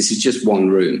 minutes. This is just one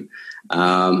room.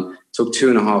 Took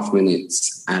 2.5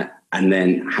 minutes and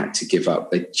then had to give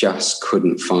up. They just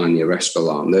couldn't find the arrest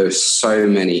alarm. There were so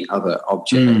many other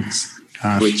objects,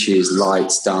 switches,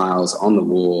 lights, dials on the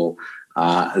wall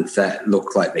that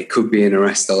looked like they could be an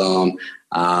arrest alarm.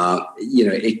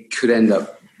 It could end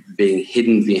up being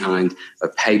hidden behind a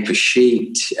paper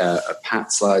sheet, a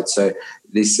pat slide. So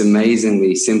this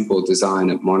amazingly simple design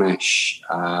at Monash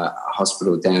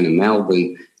Hospital down in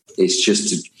Melbourne is just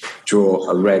to draw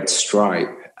a red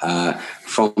stripe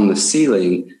from the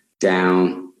ceiling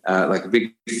down, like a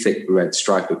big thick red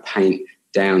stripe of paint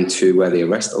down to where the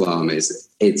arrest alarm is.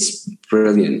 It's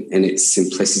brilliant in its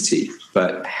simplicity,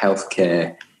 but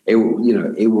healthcare, it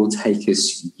will take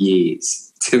us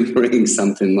years to bring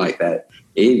something like that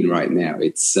in right now.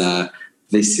 It's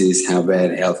this is how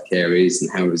bad healthcare is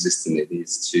and how resistant it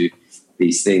is to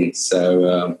these things.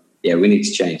 So we need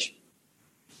to change.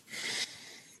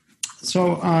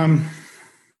 So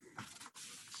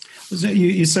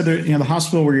you said that the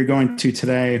hospital where you're going to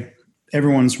today,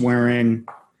 everyone's wearing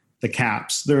the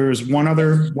caps. There's one of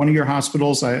your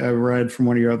hospitals, I read from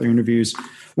one of your other interviews,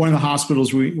 one of the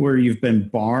hospitals where you've been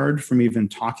barred from even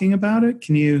talking about it.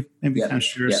 Can you maybe kind of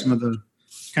share some of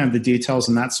the details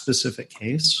in that specific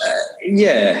case?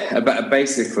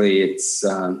 Basically it's,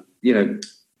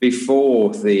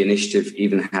 before the initiative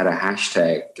even had a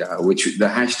hashtag, which the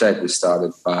hashtag was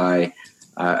started by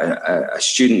a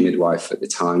student midwife at the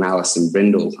time, Alison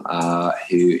Brindle,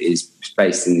 who is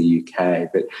based in the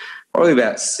UK. But probably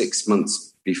about 6 months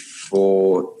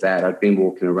before that, I'd been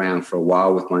walking around for a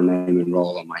while with my name and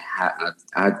role on my hat.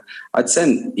 And I'd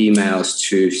sent emails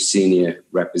to senior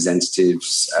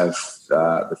representatives of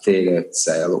the theatre to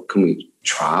say, look, can we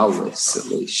trial this at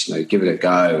least? Give it a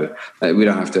go. We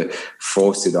don't have to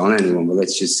force it on anyone, but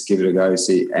let's just give it a go.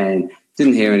 See, and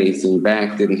didn't hear anything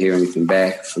back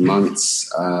for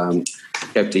months.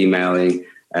 Kept emailing,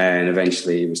 and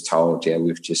eventually was told,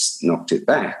 we've just knocked it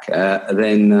back.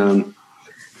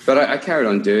 But I carried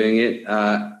on doing it.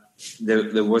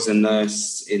 There was a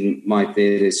nurse in my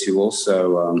theatres who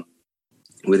also,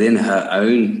 within her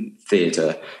own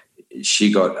theatre,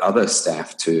 she got other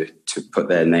staff to put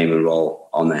their name and role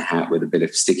on their hat with a bit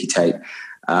of sticky tape.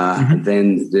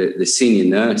 Then the senior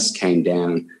nurse came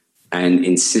down and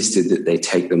insisted that they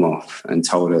take them off, and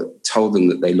told them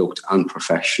that they looked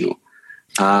unprofessional.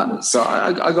 So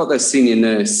I got the senior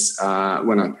nurse,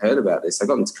 when I heard about this, I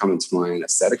got them to come into my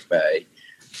anaesthetic bay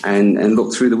and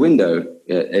look through the window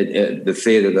at the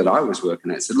theatre that I was working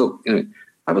at. I said, look,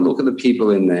 have a look at the people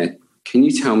in there. Can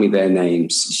you tell me their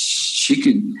names? She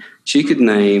could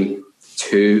name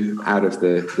 2 out of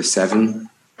the 7.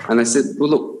 And I said, well,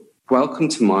 look, welcome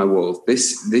to my world.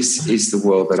 This is the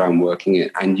world that I'm working in,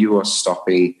 and you are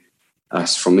stopping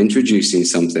us from introducing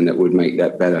something that would make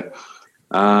that better.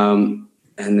 And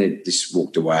they just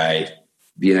walked away.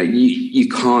 You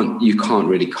can't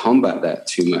really combat that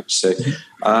too much. So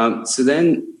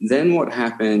then what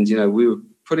happened? We were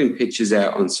putting pictures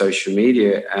out on social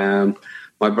media.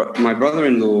 My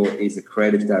brother-in-law is a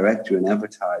creative director in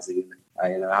advertising.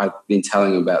 I've been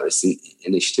telling him about this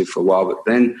initiative for a while, but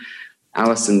then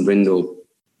Alison Brindle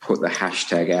put the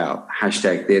hashtag out,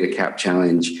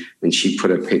 #TheatreCapChallenge, and she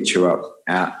put a picture up,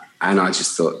 and I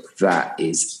just thought, that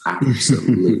is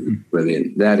absolutely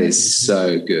brilliant. That is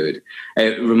so good.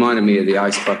 It reminded me of the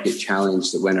Ice Bucket Challenge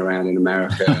that went around in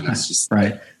America, and it's just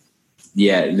right.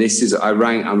 Yeah, this is. I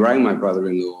rang my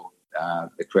brother-in-law,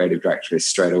 the creative director,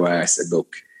 straight away. I said,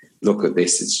 look at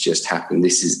this. It's just happened.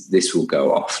 This will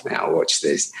go off now. Watch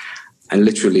this. And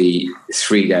literally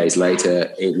 3 days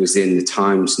later, it was in the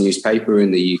Times newspaper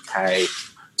in the UK.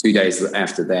 2 days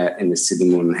after that, in the Sydney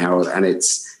Morning Herald, and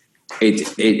it's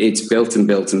built and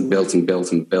built and built and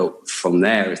built and built from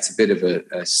there. It's a bit of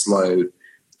a slow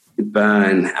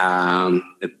burn,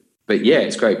 but yeah,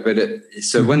 it's great. But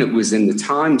so when it was in the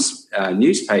Times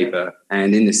newspaper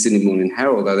and in the Sydney Morning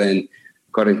Herald, I then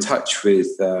got in touch with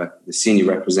the senior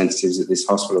representatives at this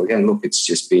hospital. Again, look, it's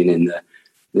just been in the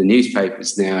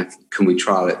newspapers now. Can we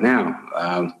trial it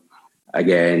now?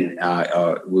 Again,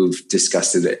 we've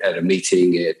discussed it at a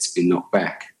meeting. It's been knocked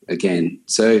back again.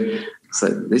 So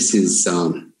this is,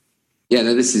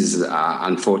 this is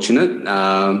unfortunate.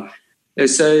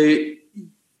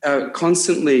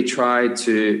 Constantly tried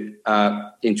to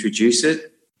introduce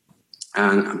it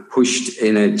and pushed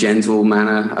in a gentle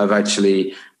manner. I've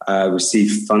actually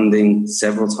received funding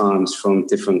several times from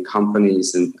different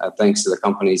companies, and thanks to the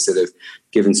companies that have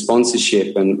given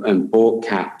sponsorship and bought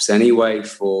caps anyway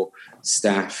for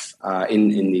staff in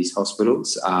these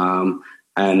hospitals.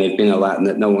 And they've been allowed,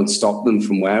 that no one stopped them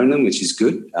from wearing them, which is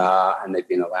good. And they've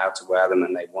been allowed to wear them,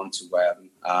 and they want to wear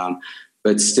them.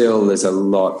 But still, there's a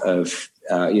lot of,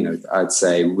 I'd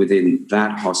say within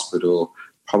that hospital,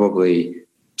 probably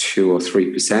 2 or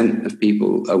 3% of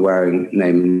people are wearing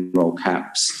name and role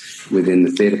caps within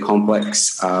the theatre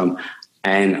complex.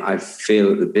 And I feel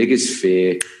that the biggest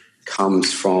fear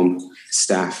comes from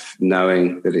staff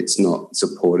knowing that it's not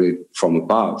supported from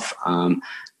above,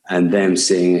 and them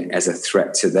seeing it as a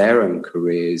threat to their own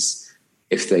careers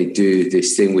if they do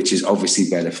this thing, which is obviously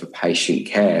better for patient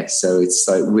care. So it's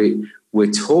like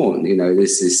we're torn.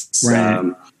 This is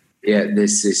right.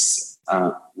 This is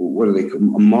what do they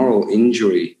call a moral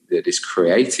injury that is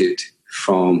created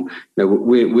from.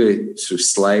 We're sort of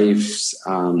slaves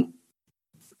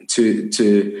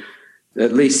to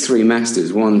at least 3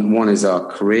 masters. One is our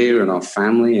career and our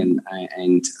family and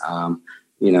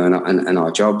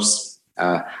our jobs.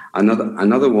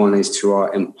 Another one is to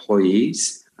our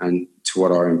employees and to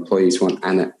what our employees want,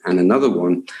 and another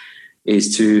one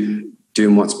is to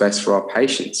doing what's best for our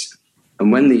patients.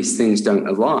 And when these things don't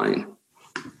align,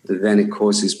 then it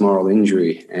causes moral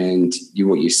injury. And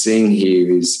what you're seeing here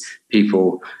is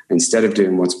people, instead of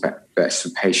doing what's best for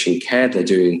patient care, they're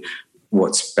doing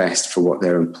what's best for what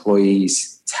their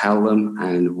employees tell them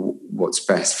and what's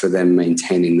best for them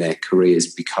maintaining their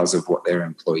careers because of what their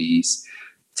employees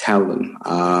tell them.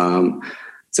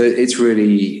 So it's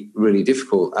really, really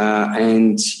difficult.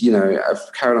 And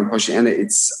I've carried on pushing, and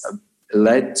it's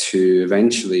led to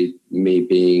eventually me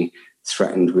being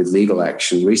threatened with legal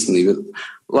action recently. But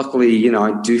luckily,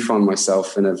 I do find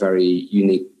myself in a very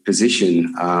unique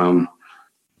position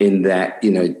in that,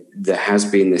 there has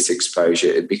been this exposure.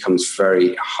 It becomes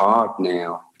very hard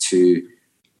now to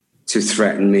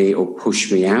threaten me or push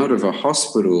me out of a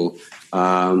hospital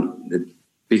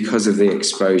because of the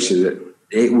exposure that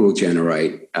it will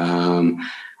generate. But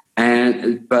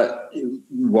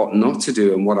what not to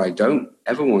do and what I don't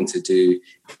ever want to do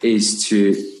is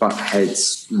to butt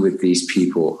heads with these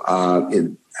people.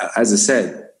 As I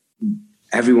said,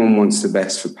 everyone wants the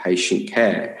best for patient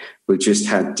care. We've just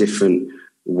had different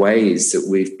ways that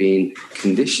we've been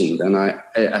conditioned. And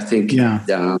I think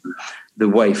the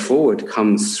way forward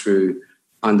comes through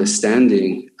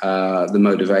understanding the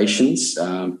motivations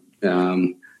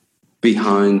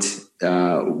behind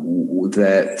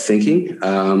their thinking.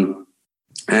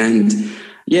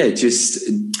 Just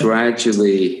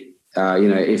gradually,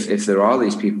 if there are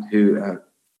these people who are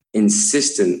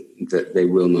insistent that they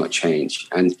will not change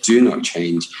and do not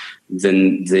change,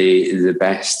 then the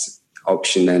best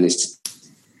option then is to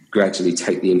gradually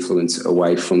take the influence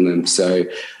away from them. So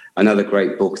another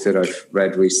great book that I've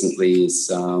read recently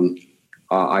is Our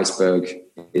Iceberg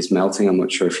is Melting. I'm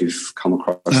not sure if you've come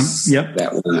across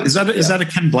that one. Is that a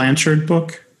Ken Blanchard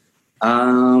book?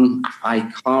 I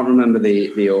can't remember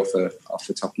the author off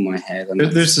the top of my head.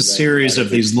 There's a series of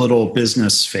these little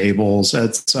business fables.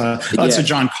 That's a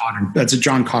John Cotter. That's a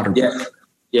John Cotter book.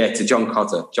 Yeah, it's a John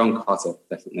Cotter. John Cotter,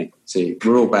 definitely. See,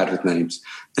 we're all bad with names.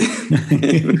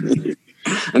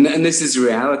 and this is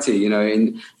reality,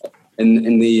 in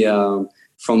the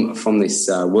from this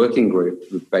working group,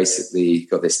 we've basically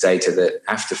got this data that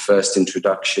after first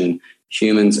introduction,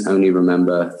 humans only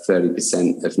remember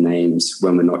 30% of names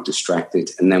when we're not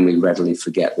distracted, and then we readily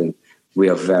forget them. We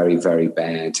are very, very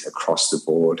bad across the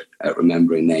board at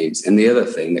remembering names. And the other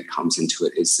thing that comes into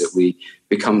it is that we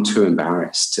become too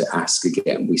embarrassed to ask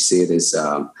again. We see it as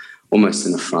almost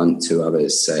an affront to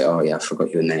others. Say, "Oh yeah, I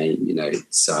forgot your name."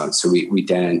 So we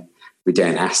daren't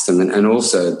ask them. And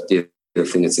also the other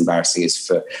thing that's embarrassing is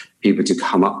for people to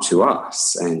come up to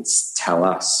us and tell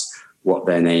us what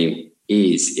their name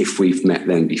is if we've met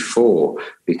them before,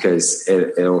 because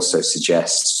it also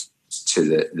suggests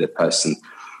to the person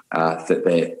that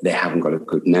they haven't got a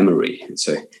good memory. And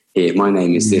so, here, my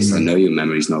name is this. I know your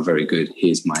memory is not very good.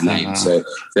 Here's my name. So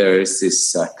there is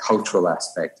this cultural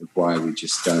aspect of why we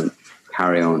just don't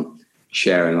carry on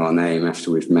sharing our name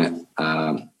after we've met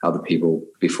other people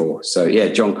before. So yeah,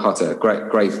 John Cotter,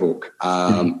 great book.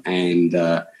 And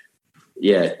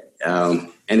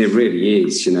it really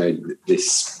is,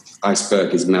 this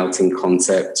iceberg is melting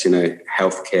concept,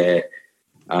 healthcare,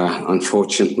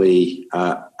 unfortunately,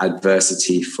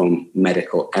 adversity from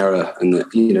medical error. And that,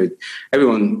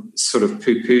 everyone sort of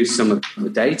poo-poos some of the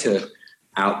data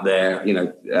out there,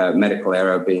 medical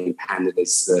error being handed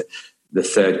as the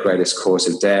third greatest cause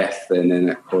of death, and then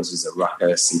it causes a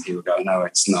ruckus, and people go, no,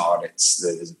 it's not.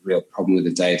 There's a real problem with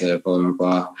the data, blah, blah,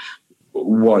 blah.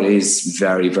 What is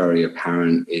very, very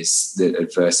apparent is that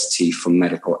adversity from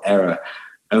medical error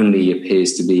only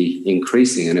appears to be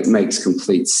increasing. And it makes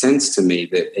complete sense to me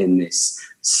that in this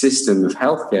system of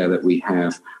healthcare that we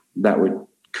have, that would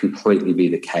completely be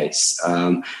the case.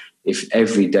 If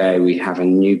every day we have a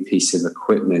new piece of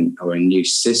equipment or a new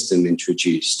system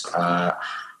introduced,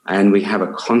 and we have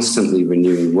a constantly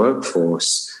renewing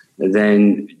workforce,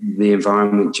 then the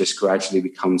environment just gradually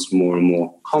becomes more and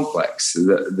more complex.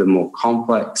 The more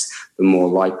complex, the more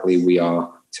likely we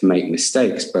are to make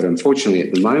mistakes. But unfortunately,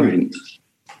 at the moment,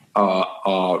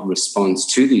 our response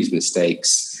to these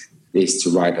mistakes is to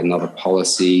write another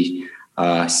policy,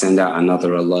 send out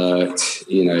another alert,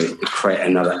 create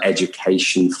another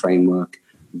education framework.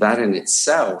 That in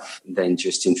itself then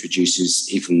just introduces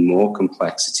even more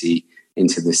complexity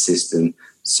into the system.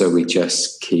 So we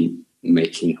just keep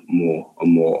making more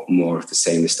and more of the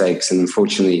same mistakes. And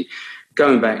unfortunately,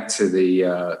 going back to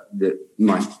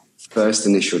my first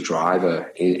initial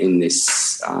driver in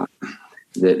this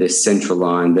this central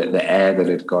line, the air that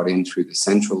had got in through the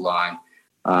central line.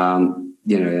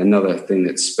 Another thing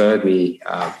that spurred me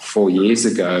 4 years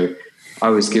ago, I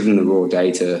was given the raw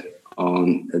data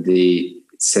on the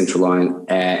central line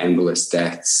air embolus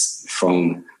deaths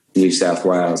from New South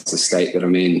Wales, the state that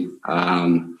I'm in.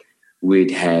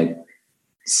 We'd had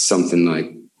something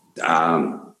like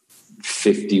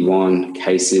 51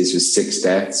 cases with 6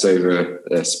 deaths over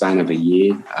a span of a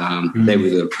year. They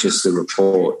were just the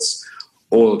reports.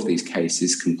 All of these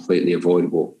cases completely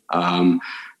avoidable.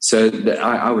 So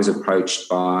I was approached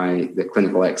by the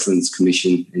Clinical Excellence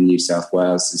Commission in New South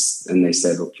Wales, and they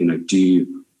said, look,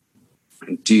 do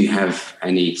do you have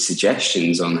any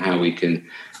suggestions on how we can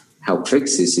help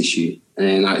fix this issue?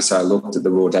 And so I looked at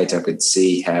the raw data. I could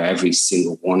see how every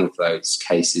single one of those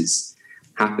cases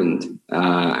happened,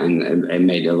 and it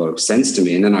made a lot of sense to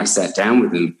me. And then I sat down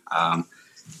with them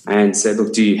and said,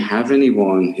 look, do you have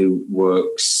anyone who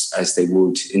works as they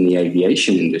would in the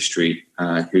aviation industry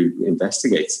who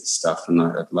investigates this stuff?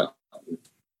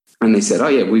 And they said, oh,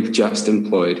 yeah, we've just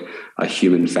employed a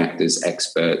human factors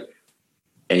expert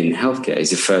in healthcare.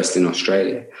 He's the first in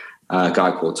Australia, a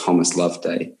guy called Thomas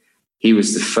Loveday. He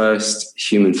was the first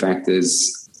human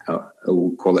factors,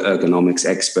 we'll call it ergonomics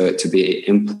expert, to be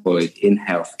employed in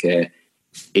healthcare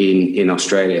in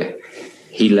Australia.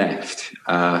 He left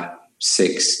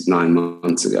 6-9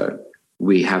 months ago.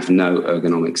 We have no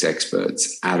ergonomics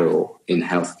experts at all in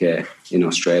healthcare in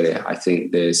Australia. I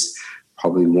think there's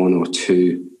probably one or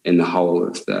two in the whole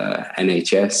of the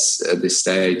NHS at this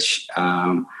stage,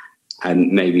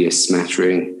 and maybe a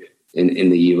smattering in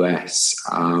the US.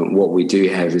 What we do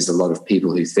have is a lot of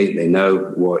people who think they know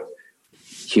what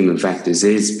human factors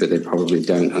is, but they probably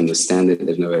don't understand it.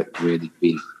 They've never really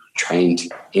been trained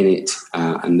in it,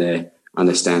 and their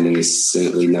understanding is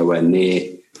certainly nowhere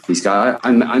near these guys.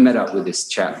 I met up with this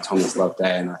chap, Thomas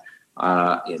Loveday, and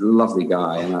a lovely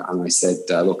guy, and I said,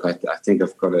 look, I think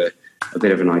I've got a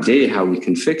bit of an idea how we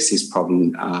can fix this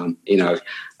problem.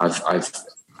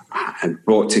 I've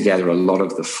brought together a lot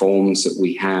of the forms that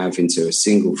we have into a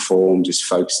single form, just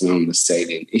focusing on the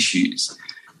salient issues.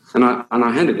 And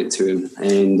I handed it to him,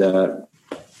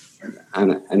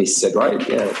 and he said, right,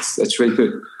 yeah, that's really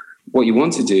good. What you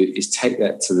want to do is take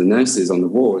that to the nurses on the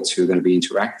wards who are going to be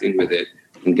interacting with it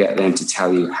and get them to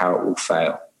tell you how it will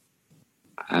fail.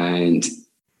 And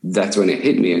that's when it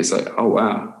hit me. It's like, oh,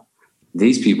 wow,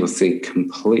 these people think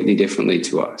completely differently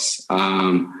to us.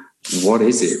 What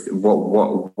is it?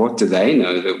 What do they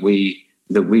know that we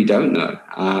don't know?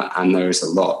 And there is a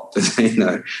lot that they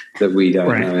know that we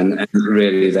don't know. And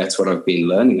really, that's what I've been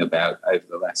learning about over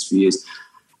the last few years.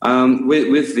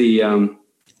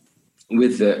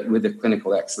 With the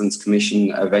Clinical Excellence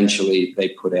Commission, eventually they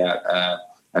put out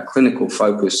a clinical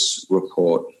focus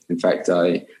report. In fact,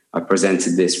 I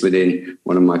presented this within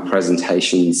one of my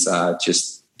presentations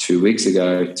just 2 weeks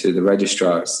ago to the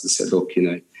registrars. I said, look,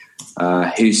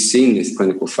 who's seen this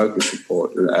clinical focus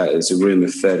report? There's a room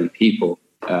of 30 people,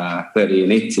 30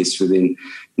 anaesthetists within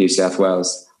New South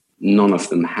Wales. None of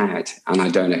them had, and I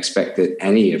don't expect that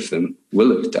any of them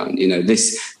will have done.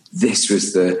 This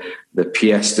was the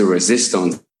pièce de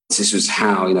résistance. This was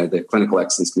how the Clinical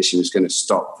Excellence Commission was going to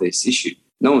stop this issue.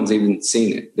 No one's even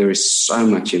seen it. There is so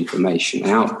much information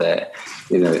out there.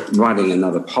 Writing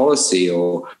another policy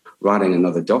or writing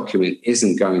another document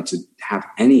isn't going to have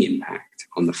any impact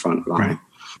on the front line.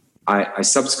 Right. I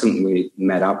subsequently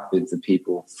met up with the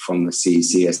people from the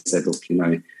CEC. I said, look,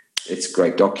 it's a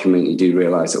great document. You do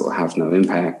realise it will have no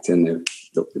impact. And they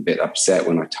looked a bit upset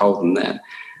when I told them that.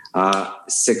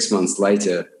 6 months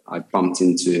later, I bumped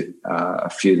into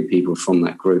a few of the people from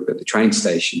that group at the train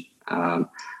station. And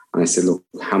I said, look,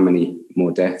 how many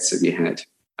more deaths have you had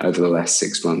over the last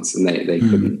 6 months? And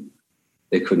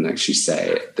they couldn't actually say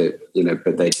it,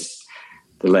 but they just,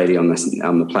 the lady on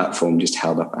the platform just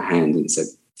held up a hand and said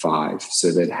 5.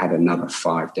 So they'd had another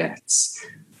 5 deaths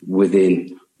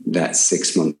within that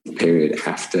 6 month period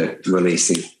after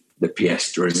releasing the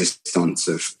pièce de résistance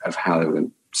of how they were going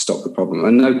to stop the problem.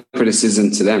 And no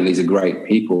criticism to them; these are great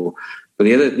people. But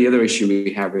the other issue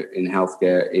we have in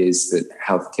healthcare is that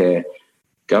healthcare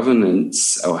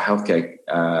governance or healthcare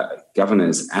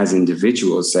governors as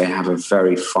individuals, they have a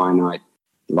very finite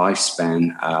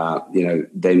lifespan.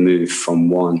 They move from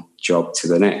one job to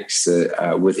the next.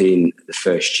 Within the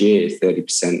first year,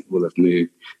 30% will have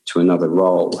moved to another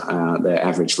role. Their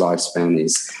average lifespan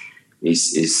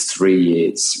is 3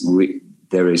 years.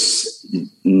 There is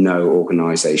no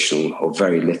organizational or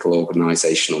very little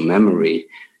organizational memory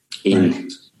in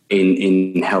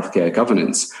healthcare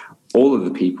governance. All of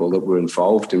the people that were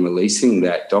involved in releasing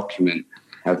that document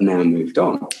have now moved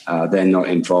on. They're not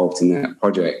involved in that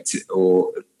project,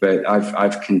 but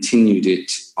I've continued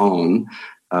it on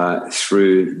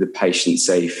through the Patient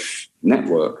Safe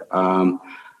network.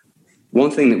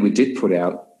 One thing that we did put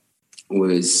out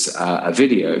was a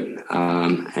video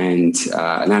and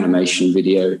an animation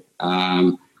video,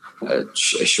 a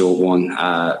short one,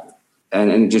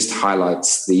 and it just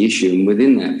highlights the issue. And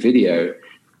within that video,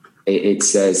 it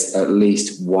says at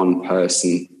least one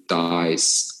person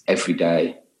dies every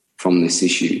day from this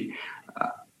issue.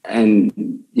 And,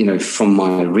 from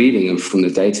my reading and from the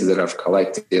data that I've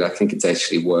collected, I think it's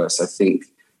actually worse. I think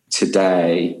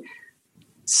today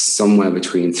somewhere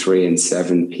between 3 and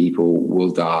 7 people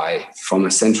will die from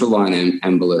a central line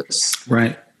embolus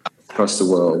across the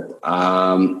world.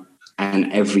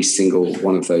 And every single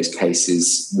one of those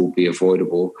cases will be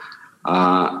avoidable.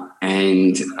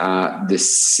 And the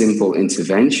simple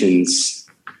interventions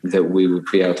that we would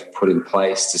be able to put in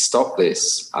place to stop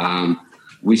this,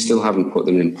 we still haven't put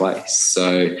them in place.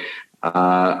 So,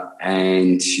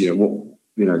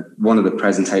 one of the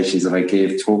presentations that I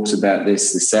give talks about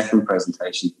this. The second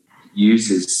presentation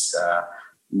uses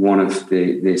one of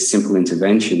the simple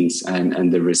interventions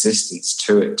and the resistance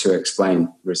to it to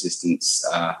explain resistance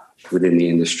within the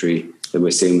industry that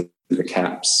we're seeing with the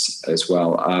caps as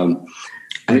well.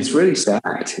 And it's really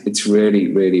sad. It's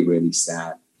really, really, really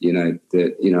sad,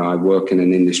 I work in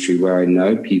an industry where I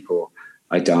know people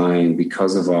are dying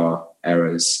because of our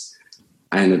errors.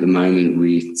 And at the moment,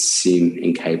 we seem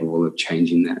incapable of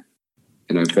changing that.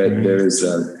 But there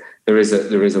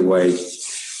is a way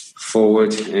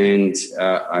forward, and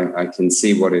I can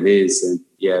see what it is, and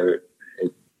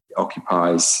it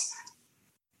occupies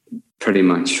pretty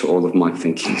much all of my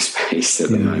thinking space at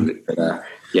the moment. But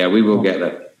we will get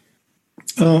there.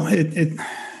 Well,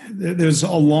 there's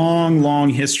a long, long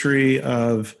history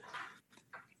of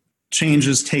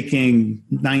changes taking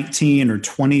 19 or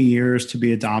 20 years to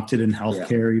be adopted in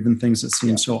healthcare, even things that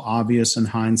seem so obvious in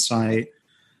hindsight.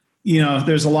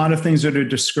 There's a lot of things that are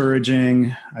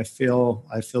discouraging. I feel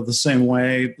the same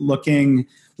way.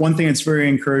 One thing that's very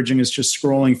encouraging is just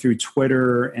scrolling through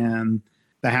Twitter and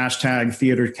the hashtag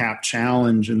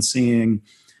 #TheaterCapChallenge and seeing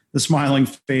the smiling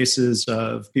faces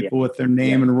of people with their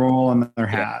name and role on their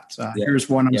hat. Here's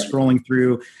one I'm scrolling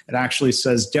through. It actually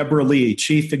says Deborah Lee,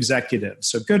 Chief Executive.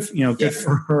 So good, good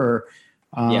for her.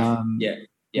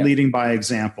 Leading by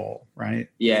example, right?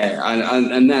 Yeah,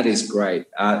 and that is great.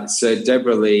 So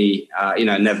Deborah Lee,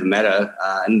 never met her,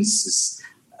 and this is,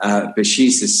 but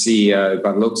she's the CEO,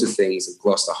 by the looks of things, of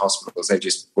Gloucester Hospitals. They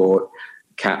just bought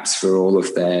caps for all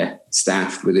of their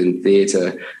staff within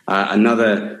theatre.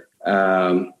 Another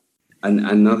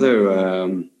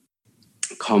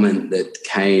comment that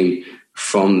came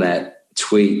from that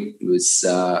tweet was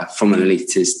from an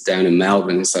elitist down in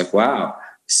Melbourne. It's like, wow,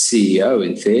 CEO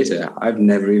in theatre. I've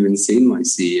never even seen my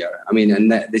CEO. I mean,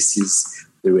 and this is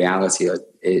the reality.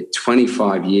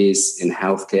 25 years in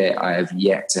healthcare, I have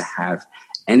yet to have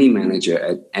any manager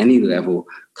at any level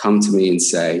come to me and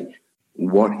say,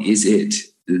 what is it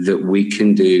that we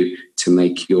can do to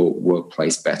make your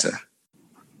workplace better?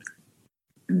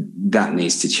 That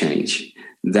needs to change.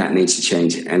 And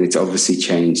it's obviously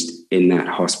changed in that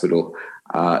hospital.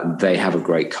 They have a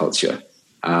great culture.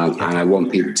 And I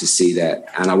want people to see that.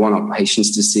 And I want our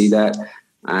patients to see that.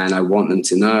 And I want them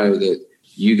to know that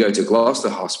you go to Gloucester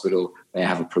Hospital, they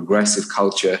have a progressive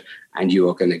culture, and you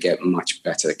are going to get much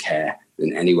better care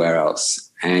than anywhere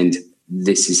else. And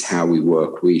this is how we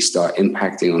work. We start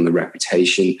impacting on the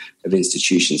reputation of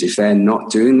institutions. If they're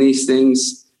not doing these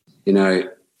things,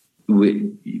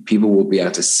 people will be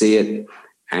able to see it,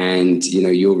 and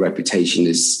your reputation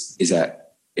is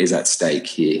at stake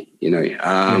here.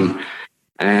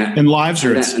 And lives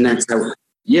are at stake.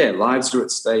 Lives are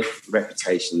at stake.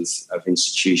 Reputations of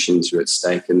institutions are at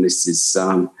stake, and this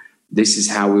is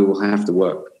how we will have to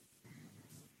work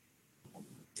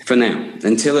for now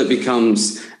until it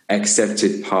becomes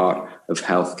accepted part of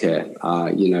healthcare.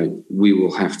 We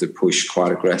will have to push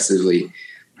quite aggressively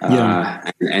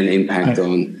and impact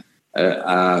on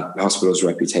hospitals'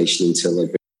 reputation until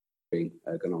they bring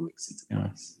ergonomics into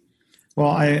place. Well,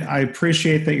 I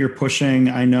appreciate that you're pushing.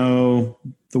 I know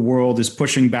the world is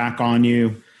pushing back on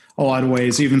you a lot of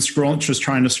ways. Even just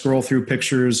trying to scroll through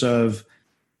pictures of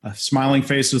smiling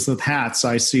faces with hats,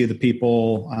 I see the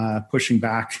people pushing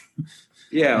back.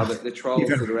 Yeah, the trolls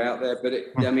that are out there. But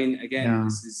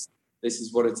this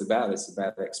is what it's about. It's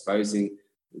about exposing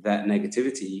that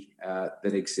negativity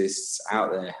that exists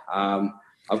out there.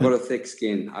 I've got a thick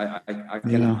skin. I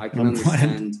can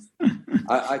understand.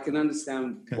 I can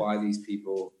understand why these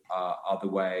people are the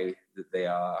way that they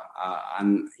are,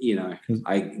 and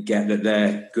I get that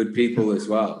they're good people as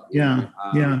well.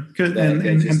 And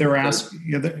they're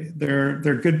asking.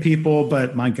 They're good people,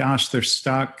 but my gosh, they're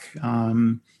stuck.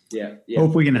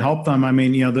 Hope we can help them. I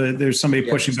mean, there's somebody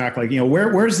pushing back, like,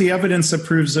 where's the evidence that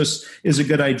proves this is a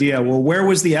good idea? Well, where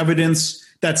was the evidence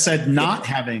that said not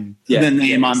having the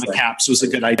name on the caps was a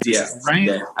good idea, right?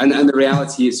 Yeah. And the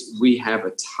reality is we have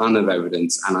a ton of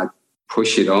evidence, and I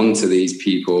push it on to these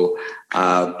people,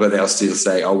 but they'll still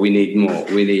say, we need more.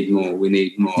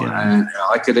 And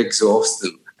I could exhaust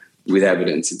them with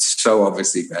evidence. It's so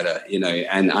obviously better,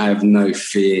 and I have no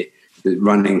fear that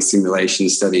running simulation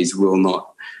studies will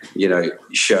not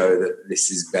show that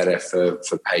this is better for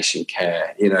patient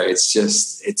care.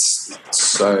 It's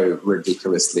so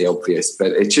ridiculously obvious,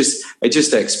 but it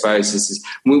just exposes this.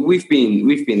 We've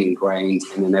been ingrained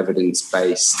in an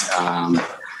evidence-based,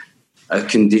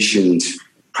 conditioned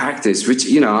practice, which,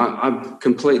 I'm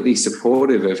completely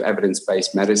supportive of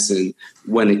evidence-based medicine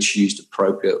when it's used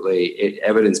appropriately.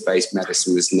 Evidence-based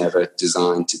medicine was never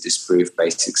designed to disprove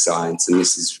basic science, and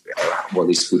this is what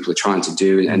these people are trying to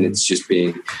do, and it's just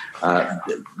being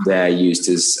they're used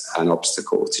as an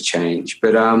obstacle to change.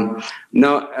 But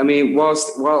no, I mean,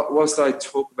 whilst I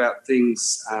talk about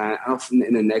things often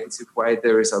in a negative way,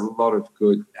 there is a lot of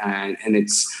good, and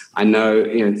I know,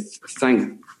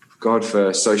 thank God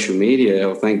for social media,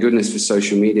 or thank goodness for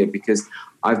social media, because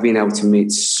I've been able to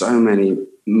meet so many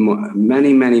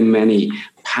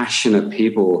passionate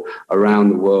people around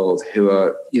the world who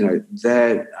are,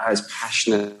 they're as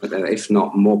passionate, if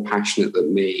not more passionate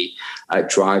than me, at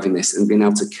driving this, and being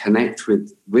able to connect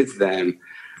with them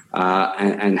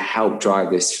and help drive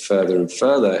this further and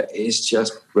further is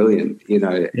just brilliant.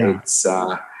 It's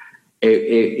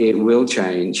it will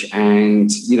change.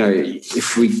 And,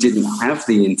 if we didn't have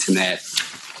the internet,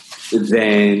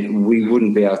 then we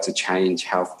wouldn't be able to change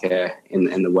healthcare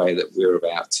in the way that we're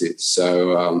about to.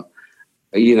 So,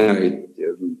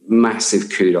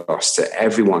 massive kudos to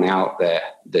everyone out there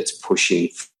that's pushing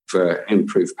for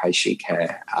improved patient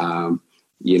care,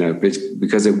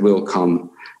 because it will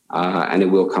come and it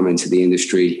will come into the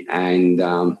industry. And,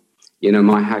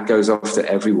 my hat goes off to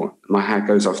everyone. My hat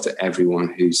goes off to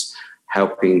everyone who's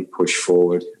helping push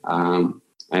forward. The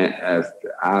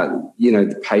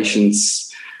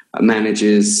patients,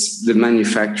 managers, the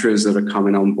manufacturers that are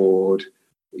coming on board,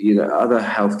 other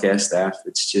healthcare staff.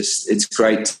 It's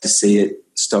great to see it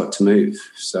start to move.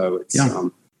 So it's,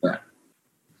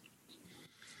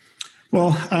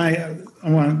 Well, I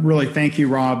want to really thank you,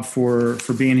 Rob, for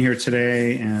being here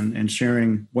today and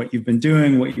sharing what you've been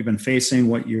doing, what you've been facing,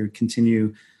 what you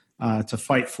continue to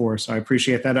fight for. So I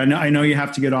appreciate that. I know you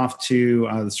have to get off to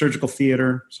the surgical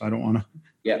theater, so I don't want to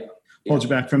hold you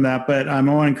back from that. But I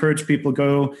want to encourage people to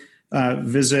go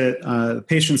visit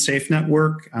Patient Safe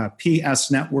Network,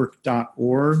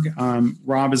 psnetwork.org.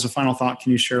 Rob, as a final thought,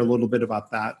 can you share a little bit about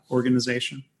that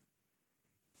organization?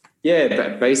 Yeah,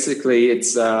 but basically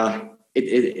it's a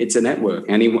network.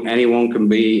 Anyone can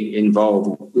be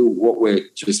involved. What we're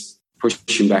just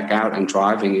pushing back out and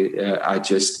driving are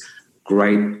just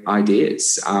great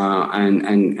ideas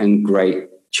and great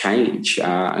change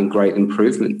and great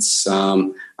improvements.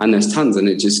 And there's tons, and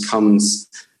it just comes.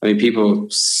 I mean, people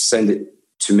send it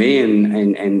to me,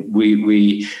 and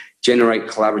we generate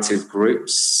collaborative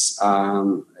groups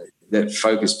that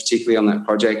focus particularly on that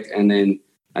project, and then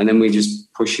we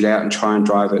just push it out and try and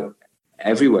drive it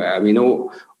everywhere. I mean,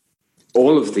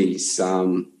 all of these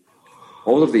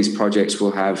projects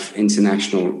will have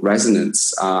international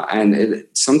resonance, and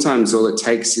sometimes all it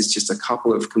takes is just a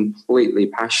couple of completely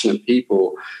passionate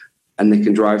people, and they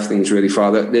can drive things really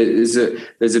far. There's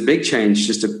a big change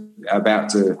just about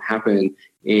to happen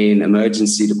in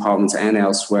emergency departments and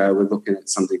elsewhere. We're looking at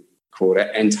something called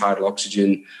end-tidal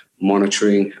oxygen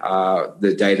monitoring.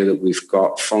 The data that we've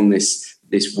got from this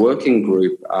working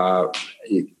group,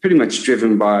 pretty much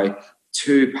driven by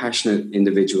two passionate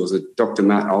individuals, Dr.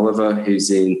 Matt Oliver,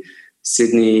 who's in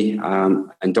Sydney,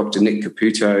 and Dr. Nick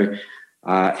Caputo,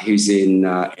 who's in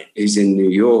New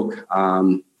York.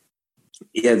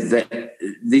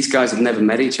 These guys have never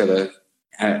met each other,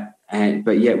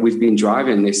 but yet we've been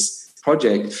driving this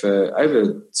project for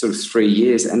over sort of 3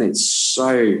 years, and it's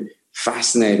so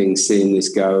fascinating seeing this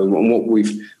go. And what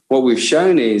we've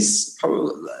shown is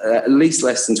probably at least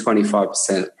less than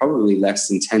 25%, probably less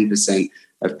than 10%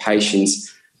 of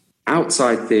patients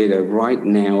outside theatre right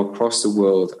now across the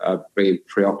world are being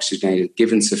pre-oxygenated,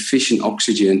 given sufficient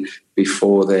oxygen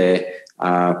before they're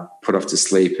put off to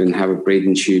sleep and have a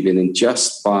breathing tube in. And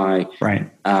just by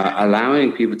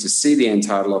allowing people to see the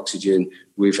end-tidal oxygen,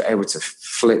 we've able to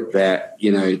flip that,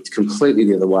 completely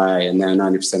the other way. And now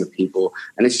 90% of people,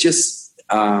 and it's just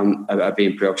are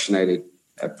being pre-oxygenated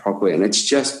properly. And it's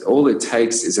just, all it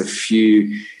takes is a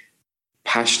few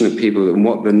passionate people, and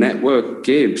what the network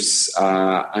gives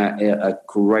are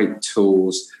great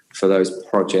tools for those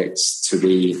projects to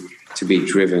be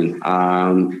driven.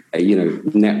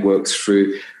 Networks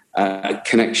through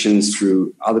connections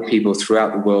through other people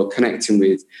throughout the world, connecting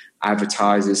with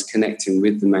advertisers, connecting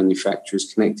with the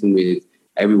manufacturers, connecting with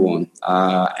everyone,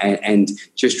 and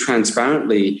just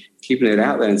transparently keeping it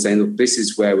out there and saying, look, this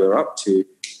is where we're up to.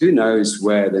 Who knows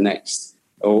where the next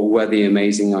or where the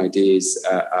amazing ideas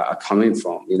are coming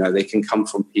from? They can come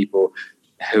from people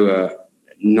who are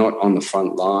not on the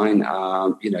front line,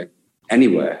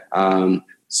 anywhere.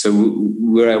 So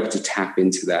we're able to tap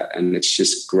into that, and it's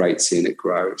just great seeing it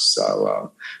grow.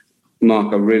 So,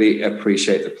 Mark, I really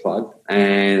appreciate the plug,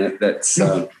 and that's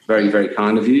very, very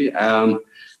kind of you. And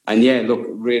yeah, look,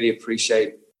 really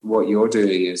appreciate what you're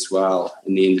doing as well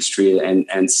in the industry,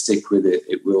 and stick with it.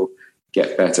 It will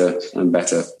get better and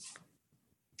better.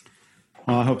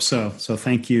 Well, I hope so. So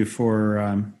thank you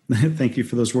for thank you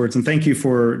for those words, and thank you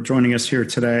for joining us here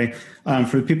today.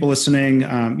 For the people listening,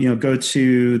 go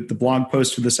to the blog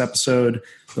post for this episode.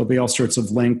 There'll be all sorts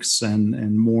of links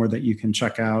and more that you can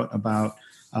check out about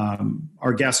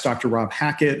our guest, Dr. Rob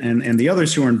Hackett, and the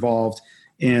others who are involved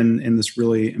in this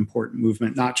really important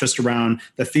movement, not just around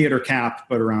the theater cap,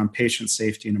 but around patient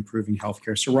safety and improving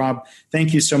healthcare. So, Rob,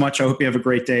 thank you so much. I hope you have a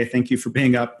great day. Thank you for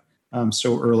being up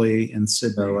so early in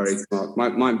Sydney. No worries, Mark.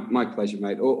 My pleasure,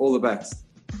 mate. All the best.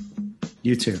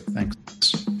 You too. Thanks.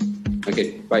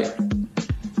 Okay, bye.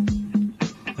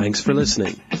 Thanks for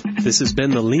listening. This has been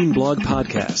the Lean Blog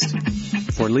Podcast.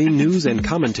 For Lean news and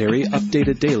commentary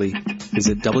updated daily,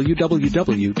 visit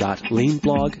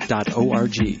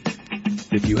www.leanblog.org.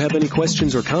 If you have any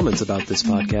questions or comments about this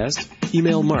podcast,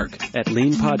 email Mark at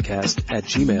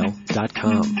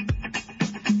leanpodcast@gmail.com.